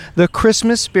how the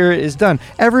Christmas spirit is done.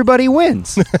 Everybody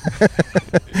wins.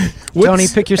 Tony,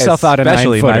 pick yourself out a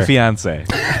Especially my 9-footer. fiance.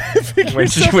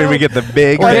 when we get the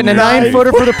big. We're getting a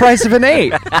 9-footer for the price of an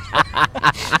 8.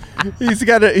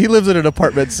 He lives in an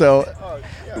apartment, so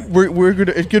we're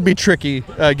gonna. It could be tricky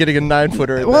getting a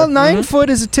 9-footer. Well, 9 foot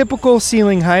is a typical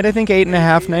ceiling height. I think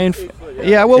 8.5, 9.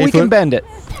 Yeah, well, 8 we can foot? bend it.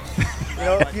 You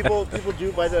know, people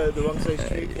do buy the wrong size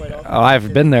tree quite often. Oh,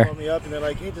 I've been there. They call me up and they're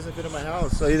like, "Hey, it doesn't fit in my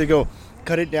house." So I either go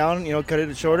cut it down, cut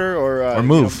it shorter, or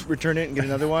move. return it and get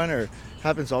another one. Or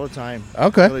happens all the time.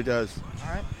 Okay. It really does.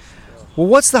 Well,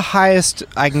 what's the highest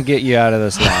I can get you out of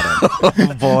this ladder?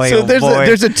 Oh boy. So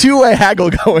there's a two-way haggle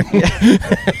going.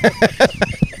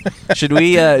 Should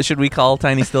we call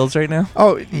Tiny Stills right now?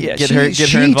 Oh, yeah. Get she her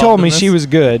she involved told in me this? she was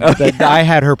good, but that I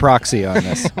had her proxy on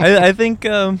this. I think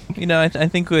I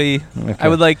think we. Okay. I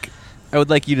would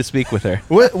like you to speak with her.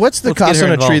 What's the Let's get cost her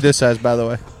on a tree involved. this size, by the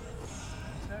way?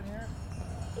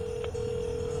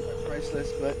 Price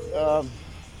list, but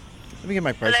let me get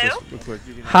my price Hello? list real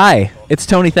quick. Hi, it's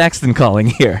Tony Thaxton calling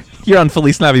here. You're on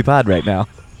Felice Navi Pod right now.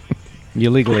 You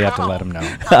legally have to let him know.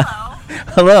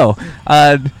 Hello.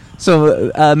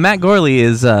 So Matt Gorley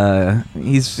is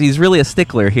he's really a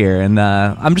stickler here, and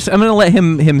I'm gonna let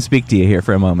him speak to you here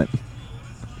for a moment.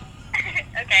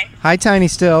 Okay. Hi, Tiny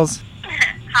Stills.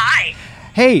 Hi.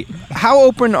 Hey, how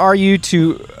open are you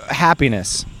to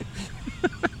happiness?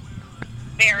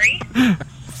 Very.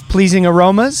 Pleasing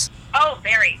aromas? Oh,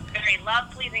 very.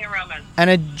 Love pleasing aromas. And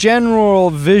a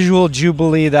general visual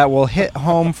jubilee that will hit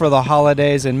home for the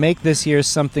holidays and make this year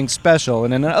something special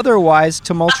in an otherwise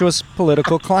tumultuous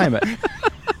political climate.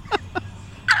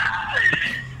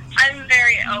 I'm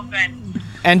very open.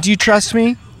 And do you trust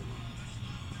me?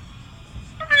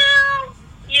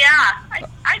 Yeah,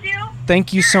 I do.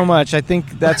 Thank you so much. I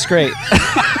think that's great.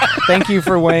 Thank you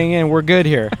for weighing in. We're good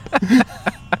here.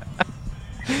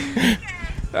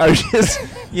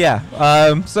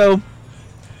 So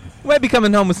we might be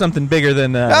coming home with something bigger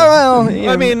than. Well,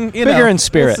 I mean, bigger in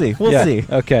spirit. We'll see.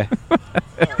 Okay.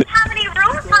 We don't have any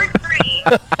room for a tree.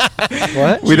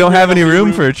 What? We don't have any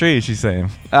room for a tree. She's saying.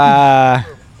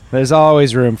 There's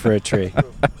always room for a tree.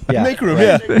 Yeah. Make room,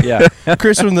 right. yeah. Yeah.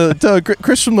 Chris from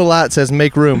the lot says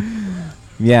make room.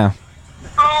 Yeah.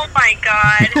 Oh my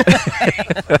God.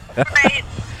 Okay. Right.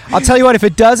 I'll tell you what. If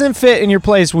it doesn't fit in your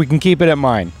place, we can keep it at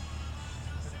mine.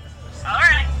 All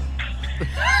right.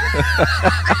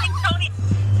 I think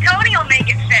Tony will make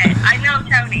it fit. I know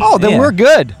Tony. Oh, then Yeah. we're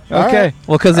good. All Okay. right.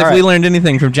 Well, because if All we right. learned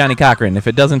anything from Johnny Cochran, if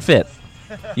it doesn't fit,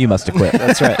 you must have quit.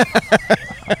 That's right.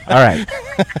 All right.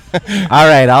 All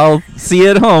right. I'll see you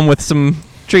at home with some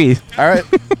trees. All right.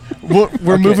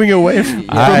 We're moving away from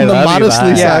All right, the love you,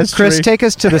 modestly bye. Yeah, sized Chris, tree. take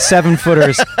us to the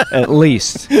 7-footers at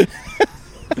least.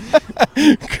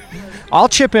 I'll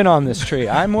chip in on this tree.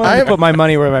 I'm willing to put my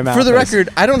money where my mouth For the is. record,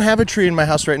 I don't have a tree in my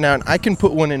house right now, and I can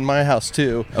put one in my house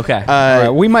too. Okay. All right,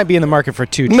 we might be in the market for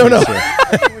 2 trees No, no. here.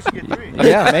 I think we should get 3.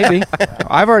 Yeah, maybe.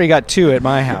 I've already got 2 at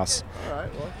my house. All right,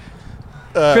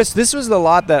 well. Chris, this was the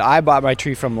lot that I bought my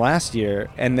tree from last year,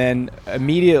 and then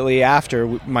immediately after,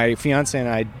 my fiance and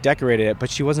I decorated it, but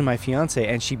she wasn't my fiance,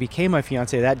 and she became my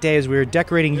fiance that day as we were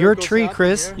decorating your Miracles tree, happen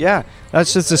Chris. here. Yeah,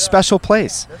 that's just a special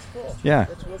place. That's cool. Yeah.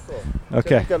 That's real cool.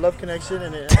 Okay. We've got love connection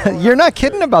and it, You're not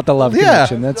kidding about the love Yeah.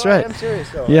 connection. That's No, right. I'm serious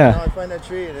though. Yeah. You know, I find that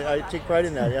tree and I take pride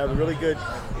in that. I have a really good,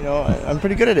 I'm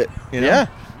pretty good at it. You know? Yeah.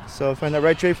 So find that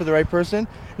right tree for the right person.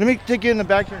 Let me take you in the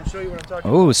back here and show you what I'm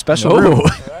talking Oh, special Oh. room.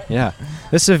 Yeah.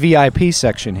 This is a VIP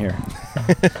section here.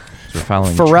 We're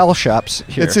following. Pharrell shops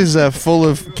here. This is full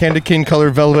of candy cane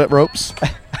colored velvet ropes.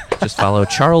 Just follow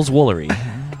Charles Woolery.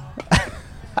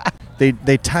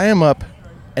 They tie them up,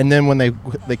 and then when they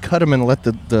cut them and let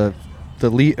the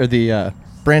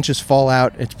branches fall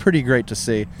out, it's pretty great to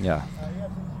see. Yeah.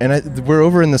 And we're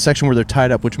over in the section where they're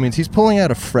tied up, which means he's pulling out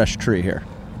a fresh tree here.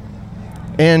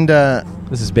 And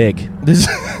This is big. this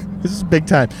this is big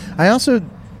time. I also,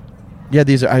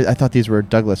 these are. I thought these were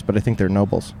Douglas, but I think they're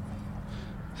Nobles.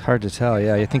 Hard to tell.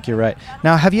 Yeah, I think you're right.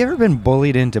 Now, have you ever been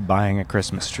bullied into buying a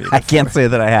Christmas tree? I can't say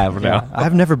that I have. Yeah.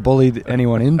 I've never bullied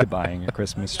anyone into buying a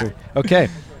Christmas tree. Okay.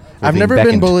 I've being never been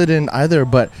beckoned. bullied in either,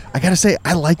 but I gotta say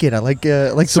I like it. I like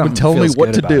someone Something telling me feels what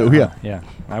good to about do. it, Yeah. huh? Yeah.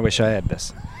 I wish I had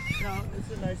this. No,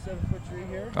 it's a nice 7-foot tree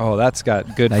here. Oh, that's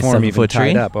got good Nice form even 7-foot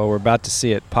tied tree. up. Oh, we're about to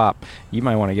see it pop. You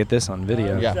might want to get this on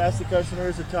video. Yeah. Just ask the customer,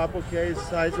 is the top okay? Is the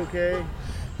size okay?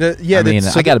 I mean,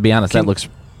 I got to be honest. That looks a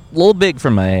little big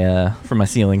for my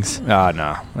ceilings. Oh,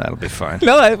 no. That'll be fine.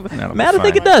 No, That'll be Matt, I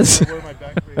think fine. it does. Wear my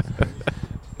back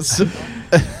brace.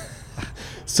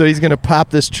 So he's gonna pop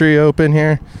this tree open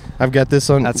here. I've got this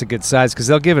on. That's a good size because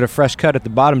they'll give it a fresh cut at the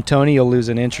bottom, Tony. You'll lose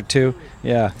an inch or 2.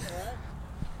 Yeah.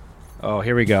 Oh,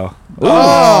 here we go.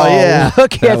 Oh, yeah.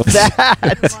 Look That at was- that.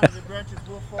 The branches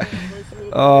will fall in place a little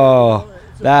bit. Oh,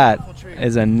 It's a that beautiful tree.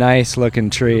 is a nice looking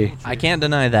tree. I can't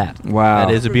deny that. Wow.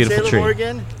 That is a From beautiful Salem, tree.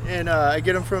 Oregon, and I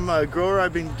get them from a grower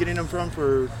I've been getting them from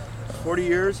for 40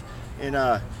 years. And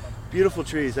beautiful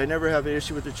trees. I never have an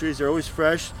issue with the trees. They're always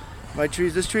fresh. My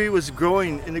trees. This tree was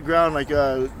growing in the ground like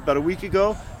about a week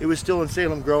ago. It was still in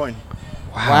Salem growing.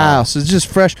 Wow. So it's just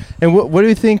fresh. And what do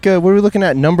you think? What are we looking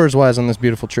at numbers wise on this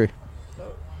beautiful tree?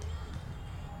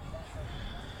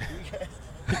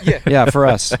 Yeah, for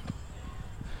us.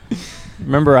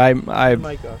 Remember, I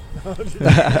Mic off.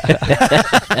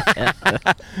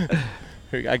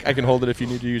 Here, I can hold it if you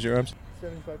need to use your arms.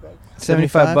 $75.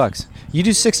 $75. You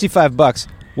do $65.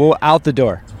 We'll out the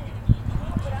door.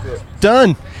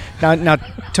 Done. Now,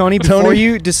 Tony, before Tony?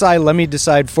 you decide, let me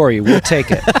decide for you. We'll take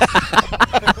it.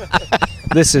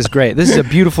 This is great. This is a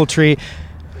beautiful tree.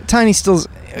 Tiny Stills,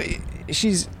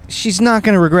 she's not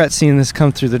going to regret seeing this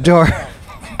come through the door.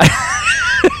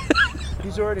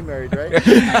 He's already married, right?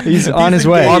 He's on his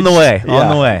way. On the way. Yeah.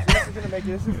 On the way. This is gonna make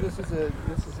it. This is a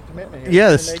commitment here.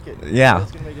 Yes. It's gonna make it. Yeah.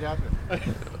 It's gonna make it happen.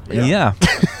 Yeah.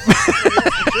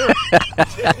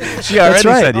 She That's already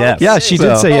right. said yes. Yeah, she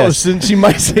did say Oh, yes. since she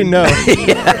might say no. We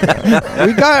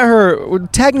got her.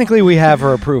 Technically, we have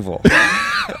her approval.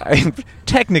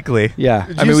 Technically. Yeah.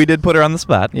 I mean, we did put her on the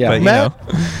spot. Yeah. But, you Matt?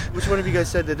 know. Which one of you guys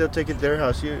said that they'll take it to their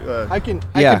house? I can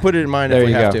Yeah. put it in mine There if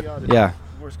we you have go. to. Yeah.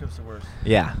 Worst comes to worst.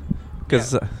 Yeah.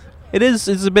 Because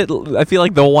it's a bit, I feel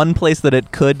like the one place that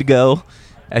it could go,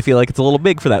 I feel like it's a little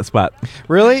big for that spot.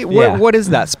 Really? Yeah. What is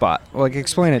that spot? Like,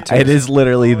 explain it to It us. is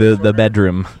literally the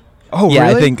bedroom. Oh, Yeah,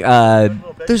 really? I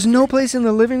think, There's no place in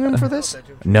the living room for this?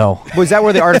 no. Was that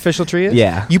where the artificial tree is?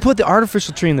 Yeah. You put the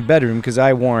artificial tree in the bedroom because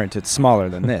I warrant it's smaller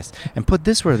than this. And put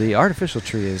this where the artificial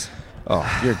tree is. Oh,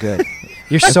 you're good.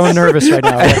 You're so nervous right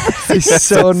now. You're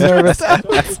so nervous. They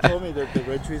told me that the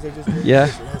red trees I just did, Yeah.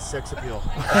 it has sex appeal.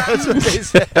 That's what they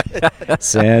said.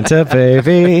 Santa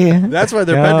baby. That's why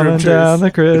they're coming bedroom trees. down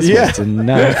the Christmas Yeah.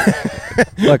 tonight.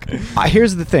 Look,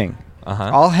 here's the thing.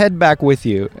 Uh-huh. I'll head back with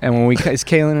you. And when is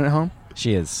Kaylin at home?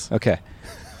 She is. Okay.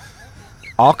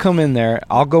 I'll come in there.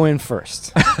 I'll go in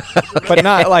first. But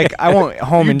not like I won't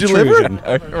home You deliver?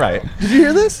 intrusion. Right. Did you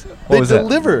hear this? They was that?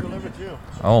 deliver.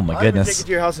 Oh, my I'll even take goodness. it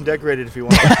to your house and decorate it if you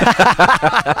want.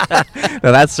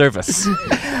 No, that's service.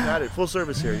 Got it. Full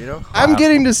service here, you know? I'm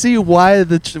getting to see why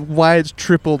why it's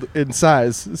tripled in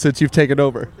size since you've taken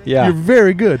over. Yeah. You're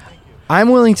very good. I'm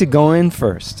willing to go in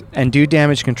first and do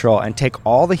damage control and take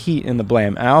all the heat and the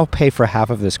blame, and I'll pay for half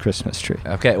of this Christmas tree.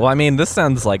 Okay, well, I mean, this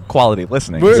sounds like quality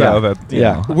listening. We're- so Yeah. that, you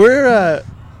Yeah. know. We're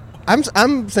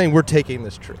I'm saying we're taking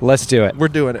this tree. Let's do it. We're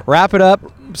doing it. Wrap it up,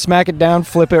 smack it down,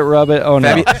 flip it, rub it. Oh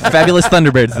no. Fabulous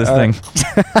Thunderbirds, this thing.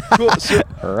 Cool. So,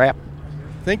 Wrap.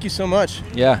 thank you so much.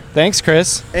 Yeah. Thanks,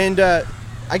 Chris. And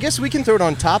I guess we can throw it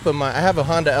on top of I have a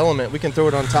Honda Element. We can throw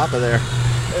it on top of there.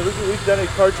 Hey, we've done it.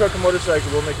 Car, truck, and motorcycle.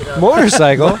 We'll make it happen.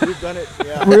 Motorcycle? We've done it.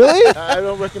 Yeah. Really? I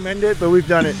don't recommend it, but we've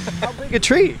done it. How big a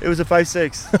tree? It was a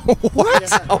 5.6. What?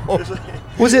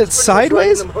 Yeah. Was it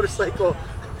sideways? The motorcycle.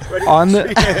 Right On in the-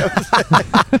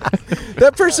 tree.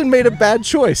 That person made a bad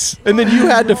choice, and then you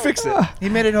had to fix it. He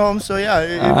made it home, so yeah.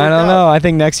 It I worked don't out. know. I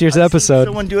think next year's I've seen episode.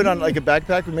 Someone do it on like a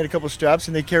backpack. We made a couple straps,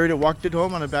 and they carried it, walked it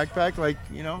home on a backpack, like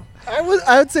you know. I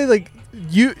would say like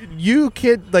you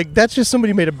can't like that's just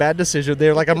somebody made a bad decision.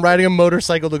 They're like, I'm riding a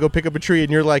motorcycle to go pick up a tree,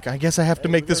 and you're like, I guess I have to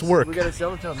make this work. We gotta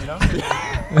sell it to them, you know.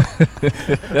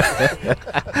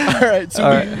 All right,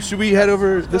 so should we head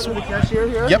over this This way? one, the cashier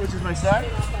here, Yep. which is my son.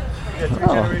 We got 3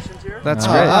 Oh. generations here. That's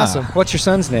Oh, great. awesome. What's your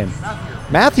son's name?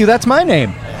 Matthew. That's my name.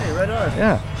 Hey, right on.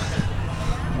 Yeah.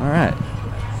 All right.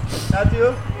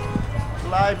 Matthew,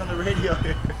 live on the radio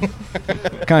here.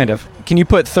 Kind of. Can you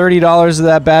put $30 of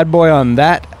that bad boy on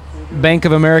that Bank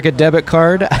of America debit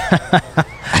card?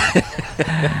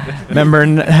 Remember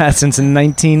since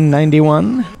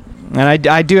 1991? And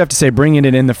I do have to say, bringing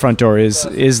it in the front door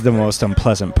is the most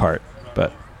unpleasant part.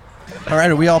 But All right,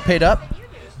 are we all paid up?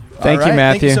 thank All you, right,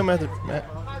 Matthew. Thank you so much, Matt.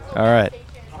 All right.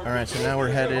 All right, so now we're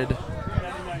headed.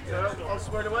 All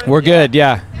squared away? We're good,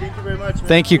 yeah. Thank you very much, man.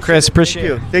 Thank you, Chris. Appreciate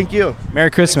it. Thank you. Merry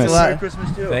Christmas. lot. Merry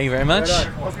Christmas too. Thank you very much. Right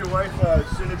on. Hope your wife,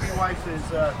 soon-to-be wife, is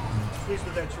pleased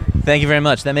with that tree. Thank you very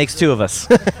much. That makes 2 of us.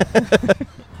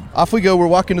 Off we go. We're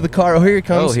walking to the car. Oh, here it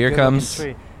comes. Oh, here comes.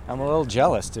 I'm a little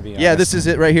jealous, to be honest. Yeah, this is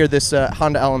it right here. This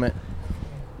Honda Element.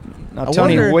 Now, I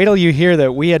Tony, wonder- wait till you hear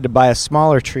that we had to buy a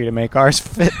smaller tree to make ours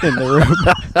fit in the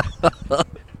room.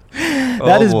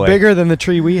 That is boy. bigger than the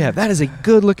tree we have. That is a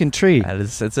good-looking tree.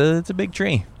 It's a big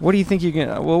tree. What do you think you're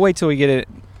gonna? We'll wait till we get it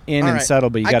in All and right.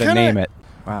 settled, but you I got to kinda- name it.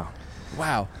 Wow.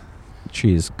 Wow.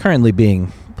 Tree is currently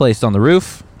being placed on the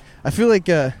roof. I feel like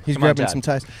he's Come on, grabbing Dad. some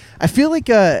ties. I feel like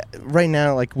right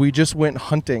now, like we just went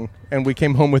hunting and we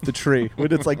came home with the tree.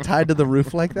 When it's like tied to the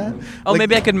roof like that. Oh, Like,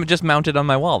 maybe I could just mount it on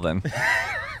my wall then.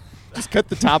 just cut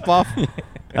the top off.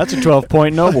 That's a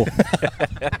 12-point noble.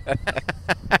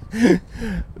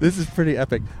 This is pretty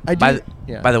epic. I do. By the,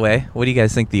 yeah. by the way, what do you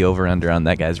guys think the over-under on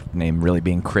that guy's name really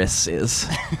being Chris is?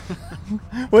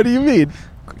 What do you mean?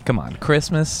 Come on,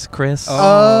 Christmas, Chris,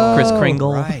 Oh, Chris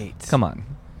Kringle. right. Come on.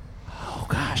 Oh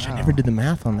gosh, I never did the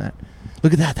math on that.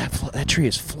 Look at that. That tree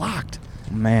is flocked.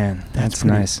 Man, that's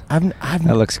pretty- nice. I've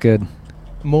That looks good.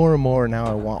 more and more now.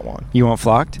 I want one. You want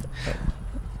flocked?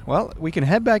 Well, we can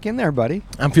head back in there, buddy.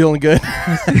 I'm feeling good.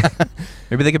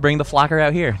 Maybe they could bring the flocker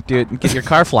out here. Do it. Get your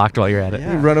car flocked while you're at it.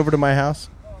 Yeah. You run over to my house.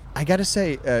 I gotta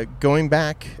say, going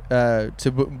back to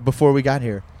before we got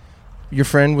here, your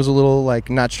friend was a little like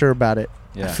not sure about it.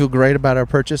 Yeah. I feel great about our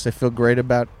purchase. I feel great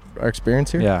about our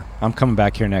experience here. Yeah, I'm coming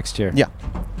back here next year. Yeah.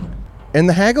 And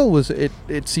the haggle was it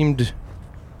seemed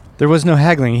There was no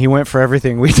haggling. He went for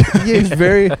everything we did. yeah, he's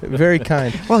very very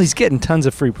kind. Well, he's getting tons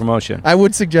of free promotion. I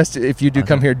would suggest if you do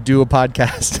come here, do a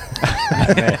podcast.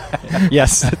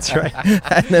 Yes, that's right.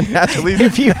 And then actually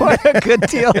If you want a good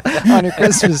deal on a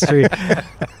Christmas tree,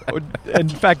 in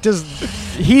fact, just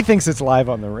He thinks it's live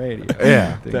on the radio.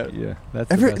 Yeah. That's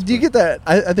the best Do you part. get that?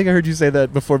 I think I heard you say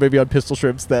that before, maybe on Pistol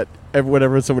Shrimps, that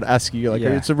whenever someone asks you, like, Yeah.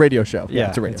 it's a radio show. Yeah,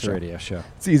 it's a radio show. show.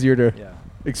 It's easier to Yeah.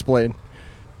 explain.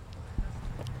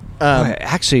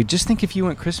 Actually, just think if you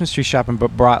went Christmas tree shopping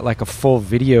but brought like a full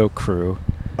video crew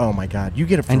Oh my God, you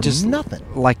get it for and just nothing.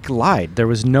 like lied. It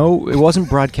wasn't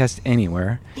broadcast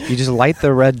anywhere. You just light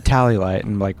the red tally light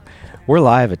and like, we're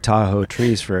live at Tahoe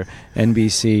Trees for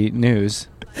NBC News.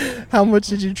 How much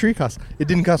did your tree cost? It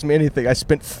didn't cost me anything. I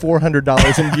spent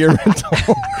 $400 in gear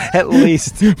rental. At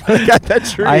least. I got that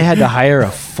tree. I had to hire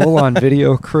a full-on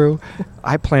video crew.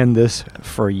 I planned this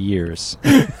for years,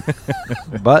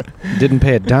 but didn't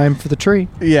pay a dime for the tree,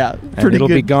 Yeah, and pretty it'll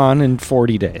good. be gone in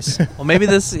 40 days. Well, maybe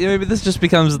this just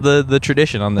becomes the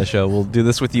tradition on the show. We'll do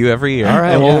this with you every year. All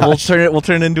right, and yeah. we'll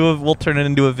turn it into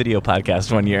a video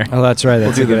podcast one year. Oh, that's right. We'll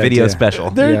That's do a the good video idea.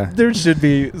 special. There should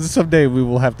be someday we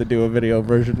will have to do a video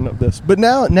version of this. But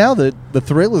now that the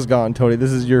thrill is gone, Tony,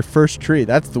 this is your first tree.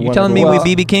 That's the You one. telling me Well-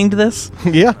 we BB King'd this?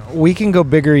 Yeah. We can go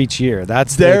bigger each year.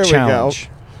 That's There the we go. challenge.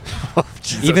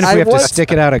 Even if I we have to want-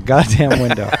 stick it out a goddamn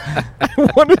window. I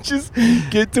want to just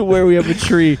get to where we have a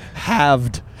tree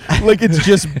halved, like it's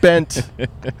just bent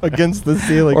against the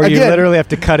ceiling. Or you Again, literally have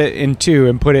to cut it in two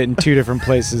and put it in two different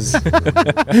places.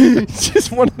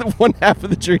 just one half of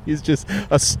the tree is just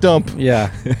a stump.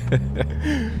 Yeah.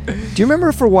 Do you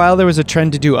remember for a while there was a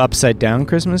trend to do upside down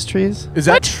Christmas trees? Is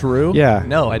that true? Yeah.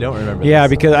 No, I don't remember. Yeah,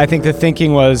 this. because I think the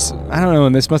thinking was, I don't know,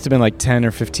 and this must have been like 10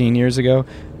 or 15 years ago,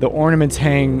 the ornaments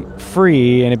hang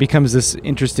free and it becomes this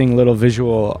interesting little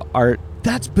visual art.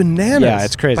 That's bananas. Yeah,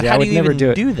 it's crazy. But I how would do you never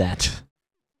even do it. that?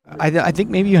 I think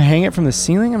maybe you hang it from the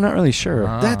ceiling. I'm not really sure.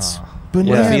 That's Ah.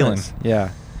 bananas. feeling. Yeah.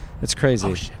 It's crazy.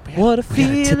 What a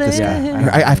gotta tip this guy. Yeah.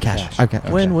 I have cash. I've got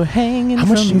when we're hanging How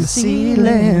much from do the you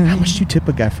ceiling. How much do you tip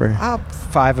a guy for?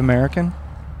 5 American.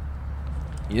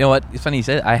 You know what? It's funny you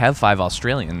said. I have 5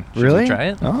 Australian. Should Really? we try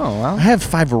it? Oh, well. I have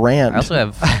 5 rand. I also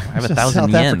have. I have It's 1,000 South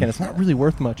yen. African. It's not really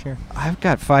worth much here. I've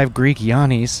got 5 Greek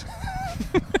Yannis.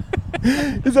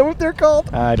 Is that what they're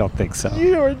called? I don't think so.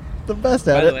 You are the best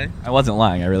By at the it. way, I wasn't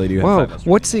lying. I really do have Whoa. 5 Australian.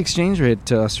 What's the exchange rate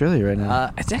to Australia right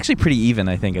now? It's actually pretty even.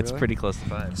 I think it's Really? pretty close to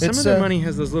 5. Some it's, of their uh, money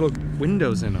has those little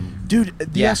windows in them. Dude,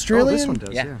 the Yeah. Australian, Oh, this one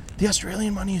does, Yeah. yeah. the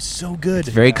Australian money is so good.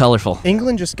 It's very colorful.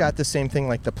 England just got the same thing,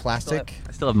 like the plastic.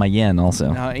 I still have my yen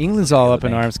also. Now, England's all up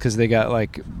in Bank. arms because they got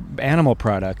like animal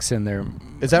products in their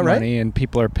Is that right? money, and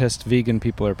people are pissed. Vegan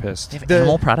people are pissed. They have The-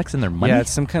 animal products in their money. Yeah,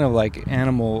 it's some kind of like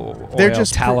animal oil, They're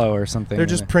just tallow or something. They're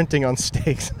just printing on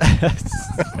steaks.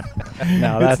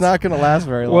 no, It's not going to last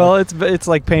very long. well, it's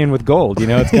like paying with gold. You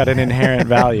know, it's got an inherent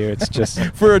value. It's just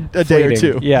for a day or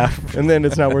fleeting. two. Yeah. And then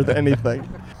it's not worth anything.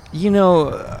 You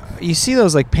know, you see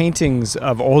those like paintings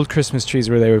of old Christmas trees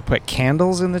where they would put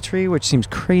candles in the tree, which seems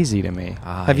crazy to me.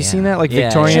 Ah, Have you yeah. seen that, like Yeah,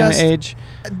 Victorian yeah. Just- age?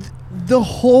 The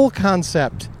whole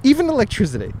concept, even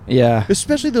electricity, Yeah,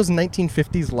 especially those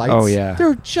 1950s lights. Oh, yeah. They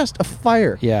were just a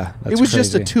fire. yeah. That's It was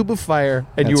just a crazy. tube of fire,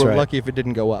 and you That's were right. lucky if it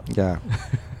didn't go up. Yeah.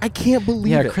 I can't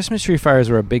believe Yeah, it. Christmas tree fires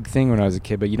were a big thing when I was a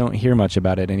kid, but you don't hear much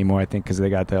about it anymore, I think, because they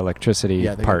got the electricity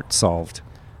Yeah, they- part solved.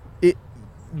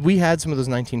 We had some of those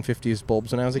 1950s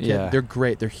bulbs when I was a kid. Yeah. They're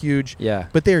great. They're huge. Yeah.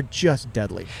 But they're just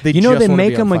deadly. They You know, just they wanna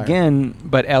make be on them fire. again,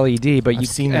 but LED, but I've you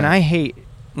seen and that. I hate,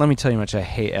 let me tell you how much I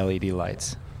hate LED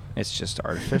lights. It's just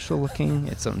artificial looking.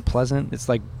 It's unpleasant. It's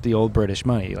like the old British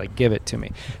money. Like, give it to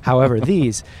me. However,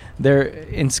 these, they're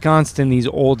ensconced in these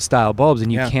old style bulbs,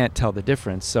 and you Yeah. can't tell the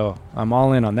difference. So I'm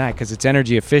all in on that because it's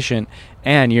energy efficient,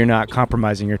 and you're not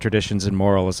compromising your traditions and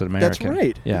moral as an That's American.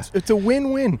 right. Yeah. It's a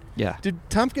win-win. Yeah. Did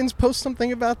Tompkins post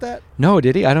something about that? No,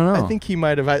 did he? I don't know. I think he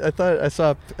might have. I thought I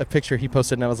saw a picture he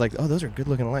posted, and I was like, "Oh, those are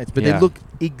good-looking lights." But Yeah. they look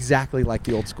exactly like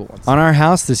the old school ones. On our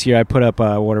house this year, I put up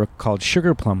what are called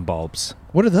sugar plum bulbs.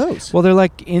 What are those? Well, they're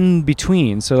like in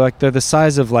between. So like they're the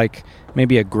size of like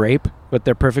maybe a grape, but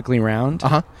they're perfectly round.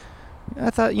 Uh-huh. I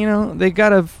thought, you know, they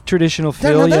got a traditional no,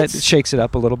 feel, yet that's- it shakes it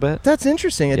up a little bit. That's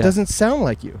interesting. It Yeah. doesn't sound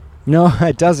like you. No,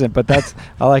 it doesn't, but that's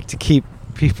I like to keep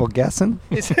people guessing.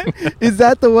 Is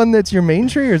that the one that's your main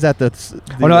tree, or is that the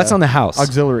Oh no, that's on the house.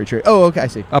 auxiliary tree? Oh, okay, I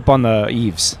see. Up on the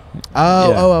eaves.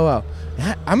 Oh, Yeah. oh.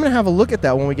 I'm gonna have a look at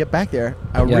that when we get back there.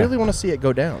 I Yeah. really want to see it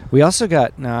go down. We also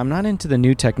got, now I'm not into the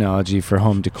new technology for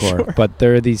home decor, Sure. but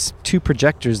there are these 2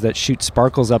 projectors that shoot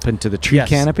sparkles up into the tree Yes.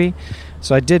 canopy.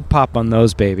 So I did pop on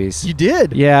those babies. You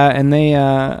did. Yeah, and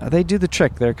they do the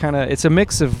trick. They're kind of, it's a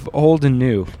mix of old and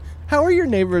new. How are your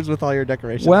neighbors with all your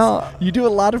decorations? Well, you do a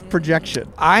lot of projection.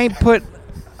 I put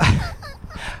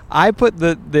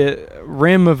the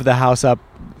rim of the house up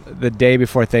the day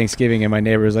before Thanksgiving, and my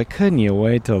neighbor was like, "Couldn't you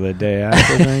wait till the day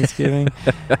after Thanksgiving?"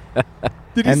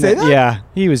 Did he And say then- that? Yeah,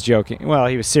 he was joking. Well,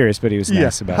 he was serious, but he was Yeah.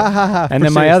 nice about Ha, it. ha, ha, And for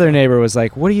then my serious. other neighbor was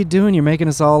like, "What are you doing? You're making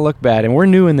us all look bad." And we're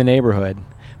new in the neighborhood.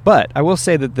 But I will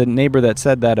say that the neighbor that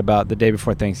said that about the day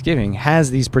before Thanksgiving has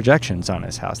these projections on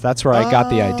his house. That's where I got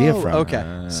the idea Oh, from.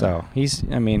 okay. So he's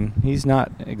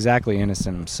not exactly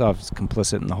innocent himself. He's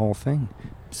complicit in the whole thing.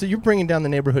 So you're bringing down the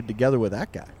neighborhood together with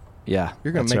that guy. Yeah.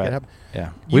 You're going that's to make right. it happen. Yeah.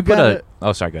 You We put gotta-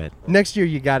 Oh, sorry. Go ahead. Next year,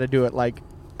 you got to do it like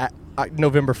at,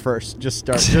 November 1st. Just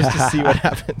start, just to see what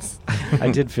happens.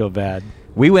 I did feel bad.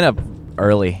 We went up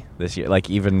early this year, like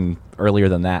even earlier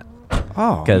than that.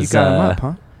 Oh, you 'Cause, got him up,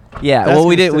 huh? Yeah. That's well,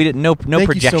 we gonna did. We did no Thank you so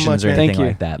projections much, or man. anything Thank you.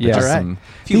 like that. But Yeah. just All right. some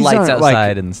few These lights aren't, like-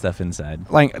 outside and stuff inside.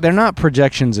 Like they're not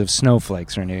projections of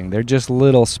snowflakes or anything. They're just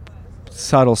little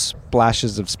subtle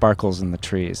splashes of sparkles in the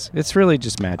trees. It's really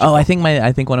just magic. Oh, I think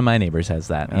one of my neighbors has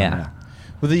that. Oh, yeah.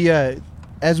 Well,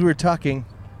 as we were talking,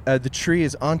 the tree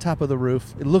is on top of the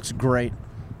roof. It looks great.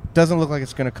 Doesn't look like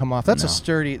it's going to come off. That's No.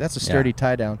 a sturdy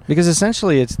tie down. Because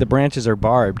essentially, it's the branches are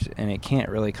barbed and it can't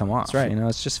really come off. That's right. You know,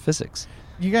 it's just physics.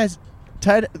 You guys,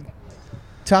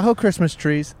 Tahoe Christmas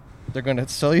trees. They're going to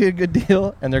sell you a good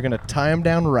deal, and they're going to tie them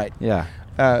down right. Yeah.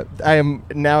 I am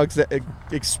now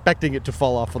expecting it to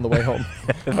fall off on the way home.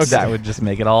 That would just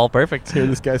make it all perfect. Here,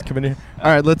 this guy's coming in.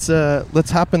 All right, let's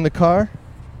hop in the car,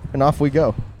 and off we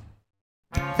go.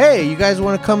 Hey, you guys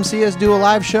want to come see us do a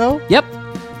live show? Yep.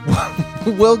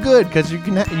 Well, good, because you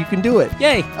can do it.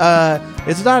 Yay.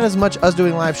 It's not as much us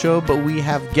doing live show, but we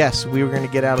have guests we were going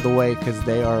to get out of the way because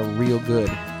they are real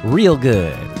good. Real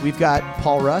good. We've got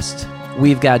Paul Rust.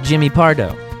 We've got Jimmy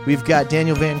Pardo. We've got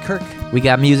Daniel Van Kirk. We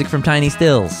got music from Tiny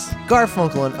Stills.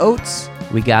 Garfunkel and Oates.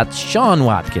 We got Sean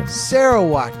Watkins. Sarah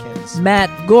Watkins. Matt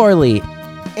Gorley.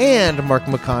 And Mark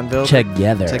McConville.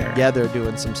 Together.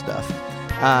 Doing some stuff.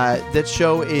 That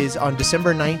show is on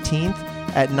December 19th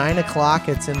at 9 o'clock.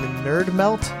 It's in the Nerd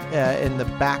Melt in the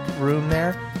back room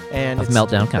there. And Of it's-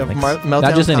 Meltdown Comics. Meltdown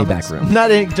Not just any Comics. back room.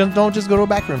 Not any, don't just go to a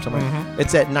back room somewhere.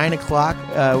 It's at 9 o'clock.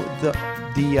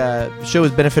 The show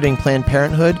is benefiting Planned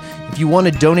Parenthood. If you want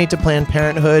to donate to Planned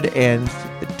Parenthood and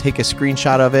take a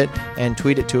screenshot of it and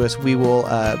tweet it to us, we will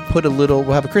we'll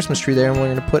have a Christmas tree there, and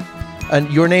we're going to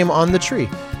put your name on the tree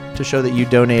to show that you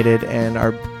donated and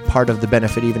are part of the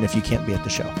benefit, even if you can't be at the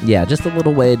show. Yeah, just a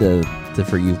little way to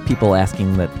for you people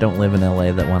asking that don't live in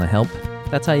LA that want to help.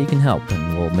 That's how you can help,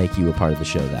 and we'll make you a part of the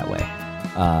show that way.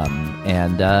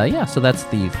 So that's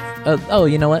the.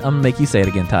 You know what? I'm gonna make you say it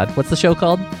again, Todd. What's the show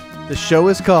called? The show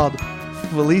is called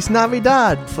Feliz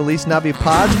Navidad, Feliz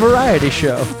Navipod's Variety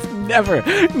Show.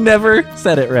 Never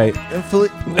said it right.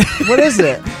 What is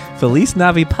it? Feliz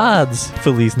Navipods,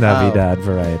 Feliz Navidad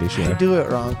variety I show. do it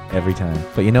wrong. Every time.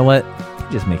 But you know what?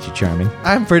 It just makes you charming.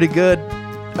 I'm pretty good.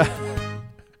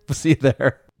 We'll see you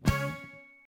there.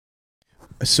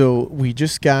 So we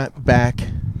just got back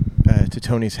to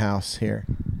Tony's house here.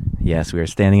 Yes, we are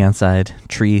standing outside.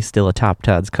 Tree still atop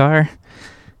Todd's car.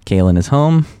 Kaylin is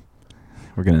home.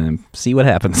 We're going to see what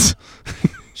happens.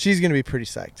 She's going to be pretty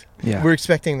psyched. Yeah. We're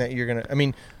expecting that you're going to... I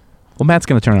mean, Well, Matt's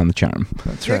going to turn on the charm.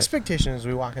 That's the right. expectation is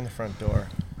we walk in the front door,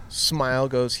 smile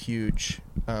goes huge,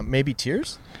 maybe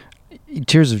tears?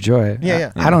 Tears of joy.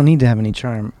 Yeah. I don't need to have any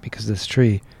charm because this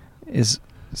tree is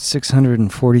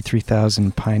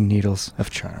 643,000 pine needles of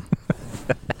charm.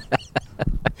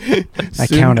 I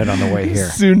counted on the way here.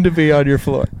 Soon to be on your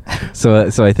floor. So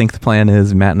I think the plan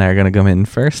is Matt and I are going to come in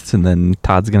first, and then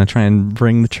Todd's going to try and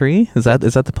bring the tree. Is that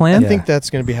the plan? I think that's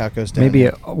going to be how it goes down. Maybe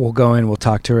we'll go in, we'll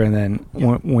talk to her, and then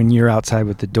when you're outside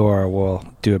with the door, we'll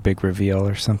do a big reveal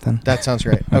or something. That sounds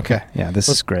great. Okay. Yeah, this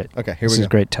is great. Okay, here This we is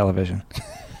go. great television.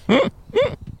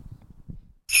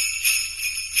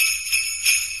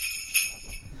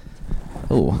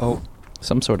 Oh,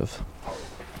 some sort of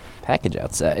package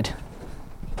outside.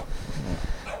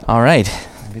 All right.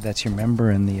 Maybe that's your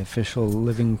member in the official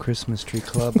Living Christmas Tree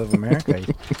Club of America.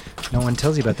 No one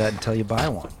tells you about that until you buy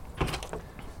one.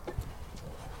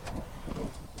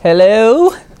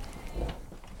 Hello.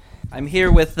 I'm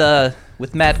here with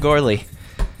Matt Gorley.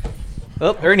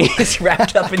 Oh, Ernie is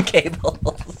wrapped up in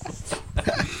cables.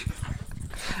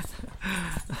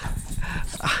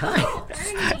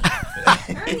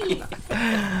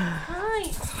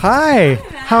 Hi.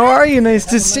 How are you? Nice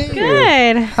to see you.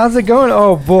 Good. How's it going?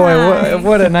 Oh boy, Hi.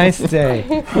 what a nice day.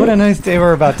 What a nice day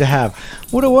we're about to have.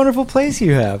 What a wonderful place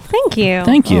you have. Thank you.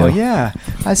 Thank you. Oh yeah.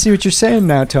 I see what you're saying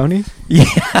now, Tony. Yeah,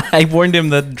 I warned him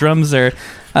the drums are.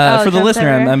 For the drums listener,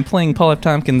 are- I'm playing Paul F.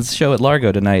 Tompkins' show at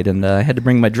Largo tonight, and I had to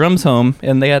bring my drums home,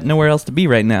 and they got nowhere else to be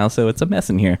right now, so it's a mess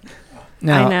in here.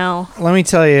 Now, I know. let me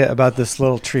tell you about this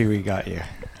little tree we got you.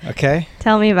 Okay?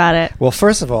 Tell me about it. Well,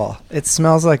 first of all, it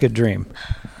smells like a dream.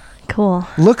 Cool.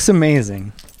 Looks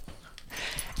amazing.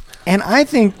 And I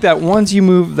think that once you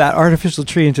move that artificial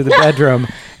tree into the bedroom,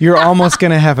 you're almost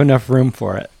going to have enough room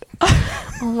for it.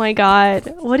 Oh my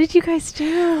God. What did you guys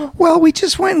do? Well, we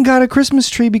just went and got a Christmas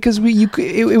tree because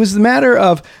it was the matter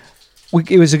of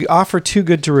it was an offer too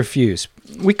good to refuse.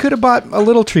 We could have bought a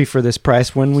little tree for this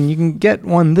price when you can get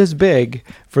one this big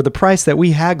for the price that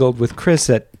we haggled with Chris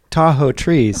at Tahoe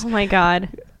Trees. Oh my God.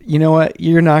 You know what?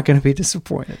 You're not going to be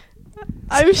disappointed.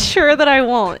 I'm sure that I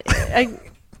won't.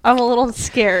 I'm a little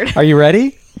scared. Are you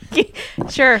ready?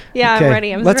 Sure. Yeah, Okay. I'm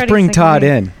ready. I'm Let's ready bring second Todd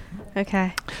reading. in.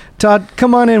 Okay. Todd,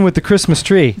 come on in with the Christmas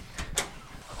tree.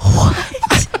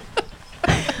 What?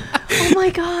 Oh my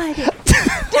God.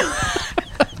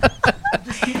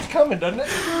 Keeps coming, doesn't it?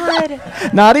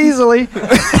 God. Not easily.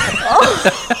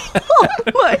 Oh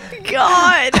my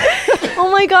God. Oh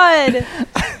my God.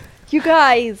 You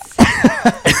guys.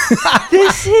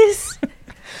 This is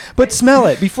But smell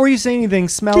it. Before you say anything,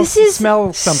 smell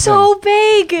something. so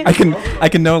big. I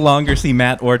can no longer see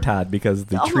Matt or Todd because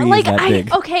the tree is that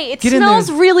big. Okay, it Get in smells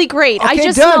there. really great. I Okay,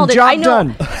 just done. smelled it. Job I know.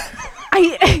 done.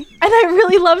 I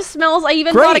really love smells. I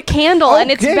even bought a Great. candle, and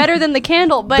it's Okay. better than the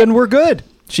candle. But Then we're good.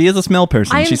 She is a smell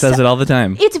person. I She am says so- it all the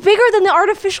time. it's bigger than the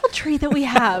artificial tree that we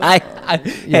have.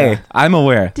 Hey, I'm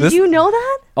aware. Did you know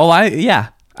that? Oh, I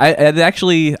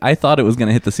thought it was going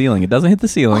to hit the ceiling. It doesn't hit the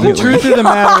ceiling. The truth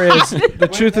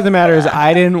of the matter is,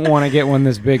 I didn't want to get one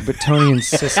this big, but Tony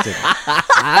insisted,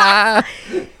 and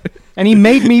he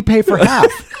made me pay for half.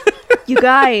 You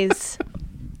guys,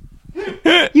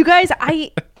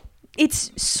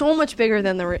 it's so much bigger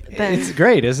than It's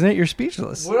great, isn't it? You're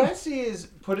speechless. What I see is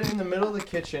put it in the middle of the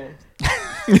kitchen.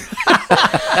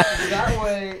 That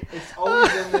way, it's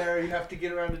always in there. You have to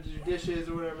get around to do dishes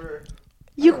or whatever.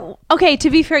 Okay, to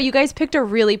be fair, you guys picked a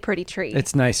really pretty tree.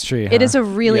 It's a nice tree. It huh? is a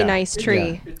really Yeah. nice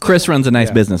tree. Chris runs a nice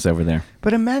Yeah. business over there.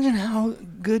 But imagine how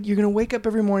good you're gonna wake up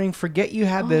every morning, forget you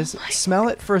had this, smell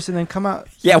it first, and then come out.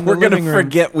 Yeah, from the we're going living to room.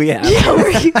 forget we have.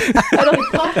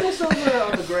 Pop this over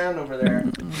on the ground over there.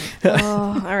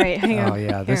 Oh, all right, hang on. Oh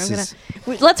yeah, Here, this I'm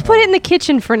is let's put it in the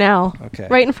kitchen for now. okay.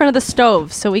 Right in front of the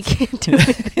stove, so we can't do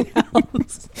anything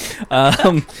else.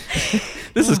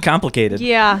 This is complicated.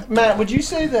 Yeah. Matt, would you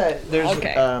say that there's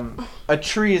Okay. a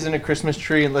tree isn't a Christmas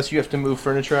tree unless you have to move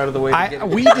furniture out of the way? To get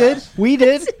it? We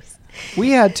did.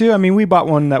 We had to. I mean, we bought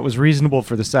one that was reasonable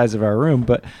for the size of our room,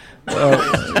 but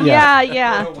Yeah.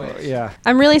 yeah.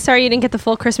 I'm really sorry you didn't get the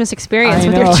full Christmas experience I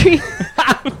with know. your tree.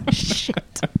 Shit.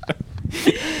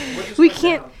 We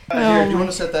can't. Here, do you want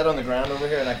to set that on the ground over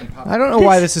here, and I can pop? I don't know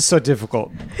why this is so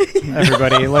difficult,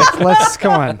 everybody. Let's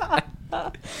come on.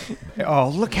 Oh,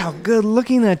 look how good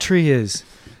looking that tree is,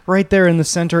 right there in the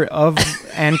center of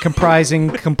and comprising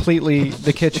completely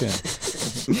the kitchen.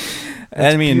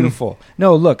 I mean, Beautiful.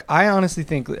 No, look, I honestly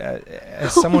think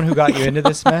as someone who got you into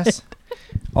this mess,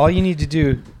 all you need to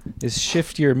do is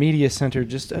shift your media center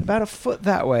just about a foot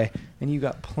that way, and you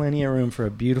got plenty of room for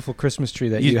a beautiful Christmas tree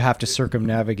that you have to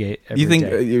circumnavigate every you think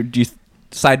day. you're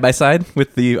side by side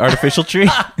with the artificial tree?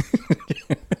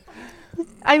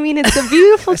 I mean, it's a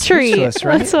beautiful tree. Speechless,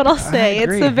 right? That's what I'll say. I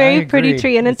agree, It's a very I pretty agree.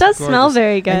 tree, and it It's does smell gorgeous.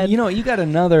 very good. And, you got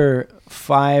another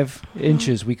 5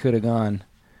 inches we could have gone.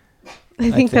 I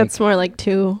think that's more like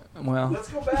 2. Well, Let's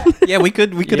go back. Yeah, we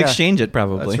could Yeah. exchange it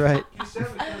probably. that's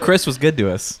right. Chris was good to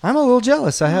us. I'm a little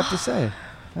jealous, I have to say.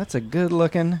 That's a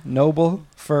good-looking, noble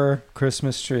fir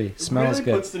Christmas tree. Smells really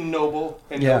good. puts the noble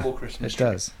and Yeah, noble Christmas it tree.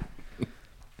 does.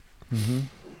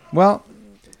 Well,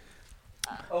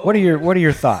 what are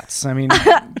your thoughts? I mean,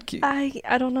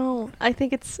 I don't know. I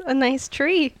think it's a nice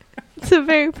tree. It's a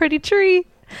very pretty tree,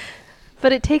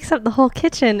 but it takes up the whole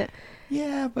kitchen.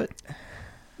 yeah, but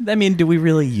I mean, do we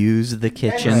really use the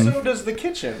kitchen? And so does the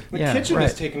kitchen. The Yeah, kitchen right.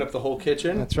 is taking up the whole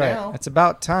kitchen. that's right. Now. It's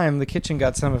about time the kitchen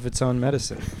got some of its own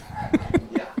medicine.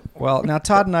 Well, now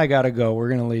Todd and I gotta go. We're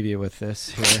gonna leave you with this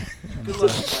here. Good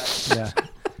luck with that.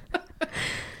 Yeah.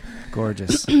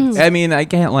 Gorgeous. I mean, I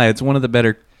can't lie. It's one of the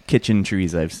better kitchen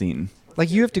trees I've seen. Like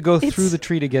you have to go through It's- the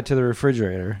tree to get to the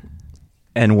refrigerator.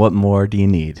 And what more do you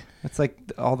need? It's like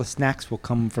all the snacks will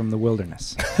come from the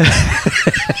wilderness.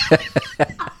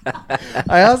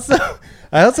 I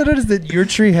also noticed that your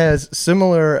tree has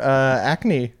similar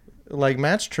acne like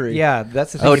Matt's tree. Yeah,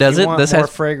 that's the thing. Oh, If does you it? want This more has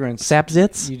fragrance. Sap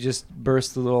zits? You just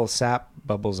burst the little sap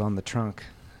bubbles on the trunk.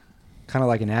 Kind of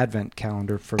like an advent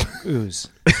calendar for ooze.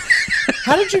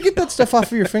 How did you get that stuff off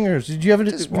of your fingers? Did you have a,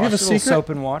 Just you have wash a a little secret? soap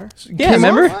and water. Yeah, Came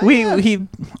remember? off? He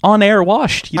on air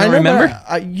washed. You I don't know, remember? but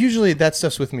I usually that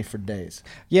stuff's with me for days.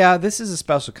 Yeah, this is a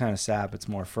special kind of sap. It's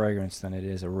more fragrance than it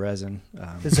is a resin.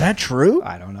 Is that true?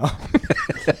 I don't know.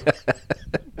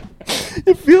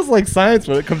 feels like science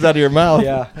when it comes out of your mouth.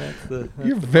 Yeah,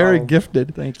 You're very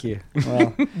gifted. Thank you.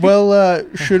 Well, Well,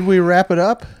 should we wrap it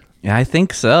up? Yeah, I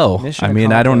think so. Mission I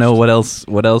mean, I don't know accomplished.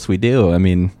 what else we do. I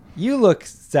mean, you look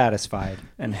satisfied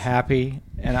and happy,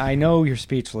 and I know you're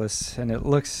speechless. And it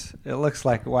looks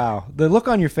like wow. The look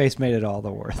on your face made it all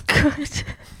the worth.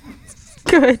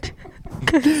 Good.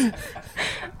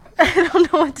 I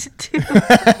don't know what to do.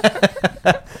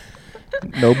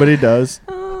 Nobody does.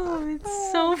 Oh,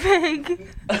 it's so big.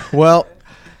 Well,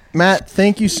 Matt,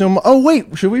 thank you so much. Oh,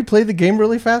 wait. Should we play the game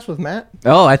really fast with Matt?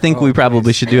 I think we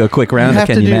probably should do a quick round You of have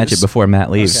Can to You do- Match It before Matt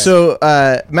leaves. So,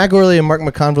 Matt Gorley and Mark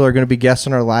McConville are going to be guests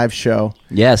on our live show.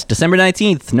 Yes, December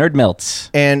 19th, Nerd Melts.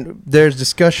 And there's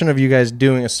discussion of you guys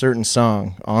doing a certain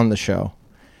song on the show,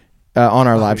 on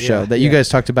our live show that you guys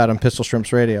talked about on Pistol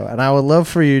Shrimps Radio. And I would love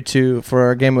for you to, for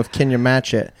our game of Can You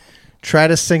Match It, try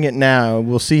to sing it now.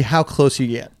 We'll see how close you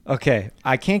get. Okay,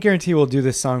 I can't guarantee we'll do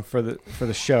this song for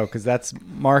the show because that's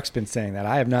Mark's been saying that.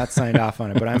 I have not signed off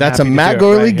on it, but I'm That's a happy to Matt do it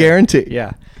Gorley right here. guarantee.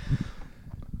 Yeah.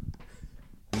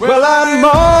 Well, I'm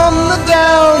on the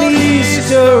Down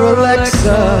Easter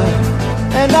Alexa,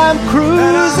 and I'm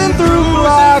cruising through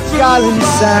Rock Island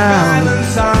Sound.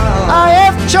 I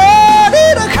have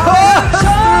charted a course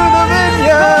through the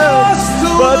vineyards,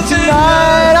 but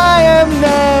tonight I am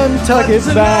Nantucket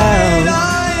bound.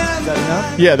 Is that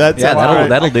enough? Yeah, that's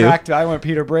that'll do. I went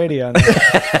Peter Brady on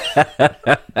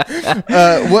that.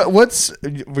 what's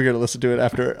we're gonna listen to it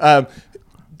after.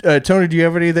 Tony, do you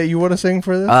have any that you want to sing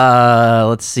for this?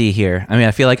 Let's see here. I mean,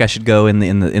 I feel like I should go in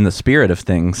the spirit of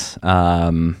things.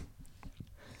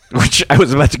 Which I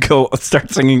was about to go start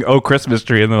singing "Oh Christmas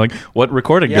Tree," and they're like, "What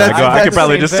recording?" Yeah, I go, I could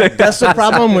probably just sing. That's the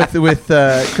problem with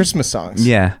Christmas songs.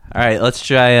 Yeah. All right. Let's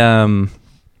try.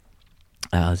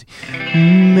 Let's see.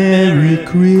 Merry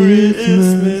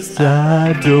Christmas,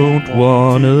 I don't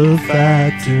wanna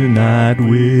fight tonight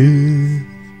with.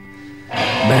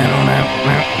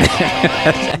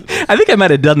 I think I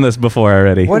might have done this before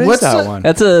already. What is What's that the- one?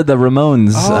 That's the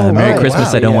Ramones. Merry right.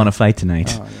 Christmas, Wow, I don't yeah. want to fight tonight.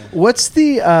 What's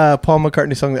the Paul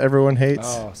McCartney song that everyone hates?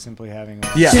 Oh, simply having.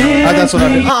 Yeah, that's what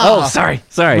I'm doing. Oh, sorry.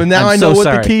 Well, now I'm I know so what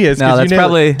sorry. the key is. No, 'cause you that's nailed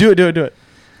probably. it. Do it.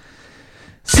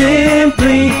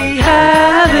 Simply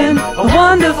having a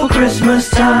wonderful Christmas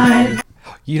time.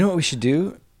 You know what we should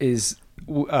do is,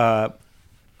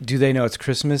 do they know it's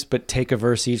Christmas? But take a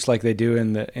verse each, like they do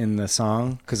in the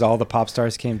song, because all the pop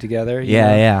stars came together. you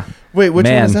know? Yeah. Wait, which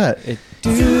one Man. is that?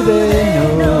 Do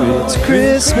they know it's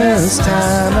Christmas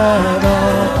time at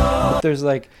all? But there's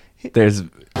like, There's.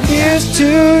 Here's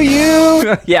to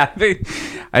you. Yeah.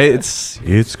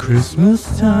 It's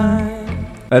Christmas time.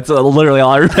 That's literally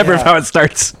all I remember of how it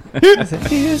starts.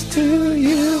 Here's to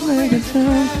you. Make it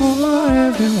time for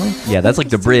everyone. Yeah, that's like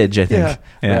the bridge, I think.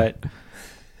 Yeah. Right.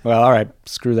 Well, all right.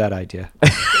 Screw that idea.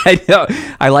 I know.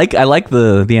 I like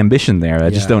the ambition there. I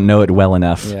just Yeah. don't know it well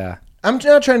enough. Yeah. I'm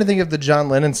now trying to think of the John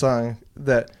Lennon song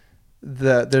that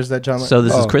there's that John Lennon. So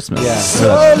this is Christmas. Yeah.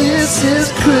 So this is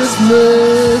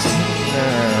Christmas.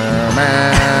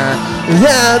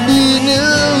 Happy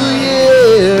New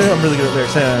Year. I'm really good at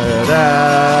lyrics.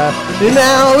 And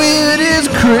now it is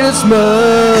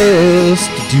Christmas.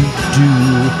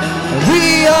 And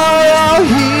we are all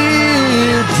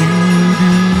here.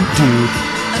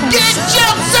 Get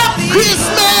yourself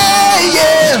Christmas,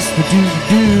 yes.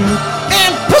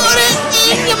 And put it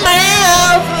in your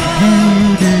mouth.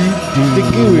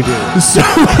 So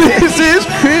this is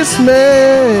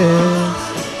Christmas.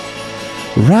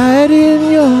 Right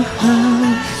in your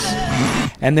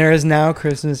house. And there is now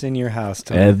Christmas in your house,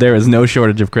 Tony. There is no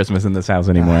shortage of Christmas in this house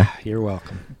anymore. You're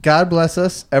welcome. God bless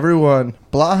us, everyone.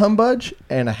 Blah humbug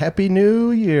and a happy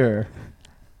new year.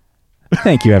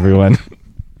 Thank you, everyone.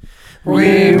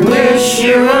 We wish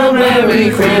you a Merry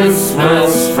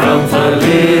Christmas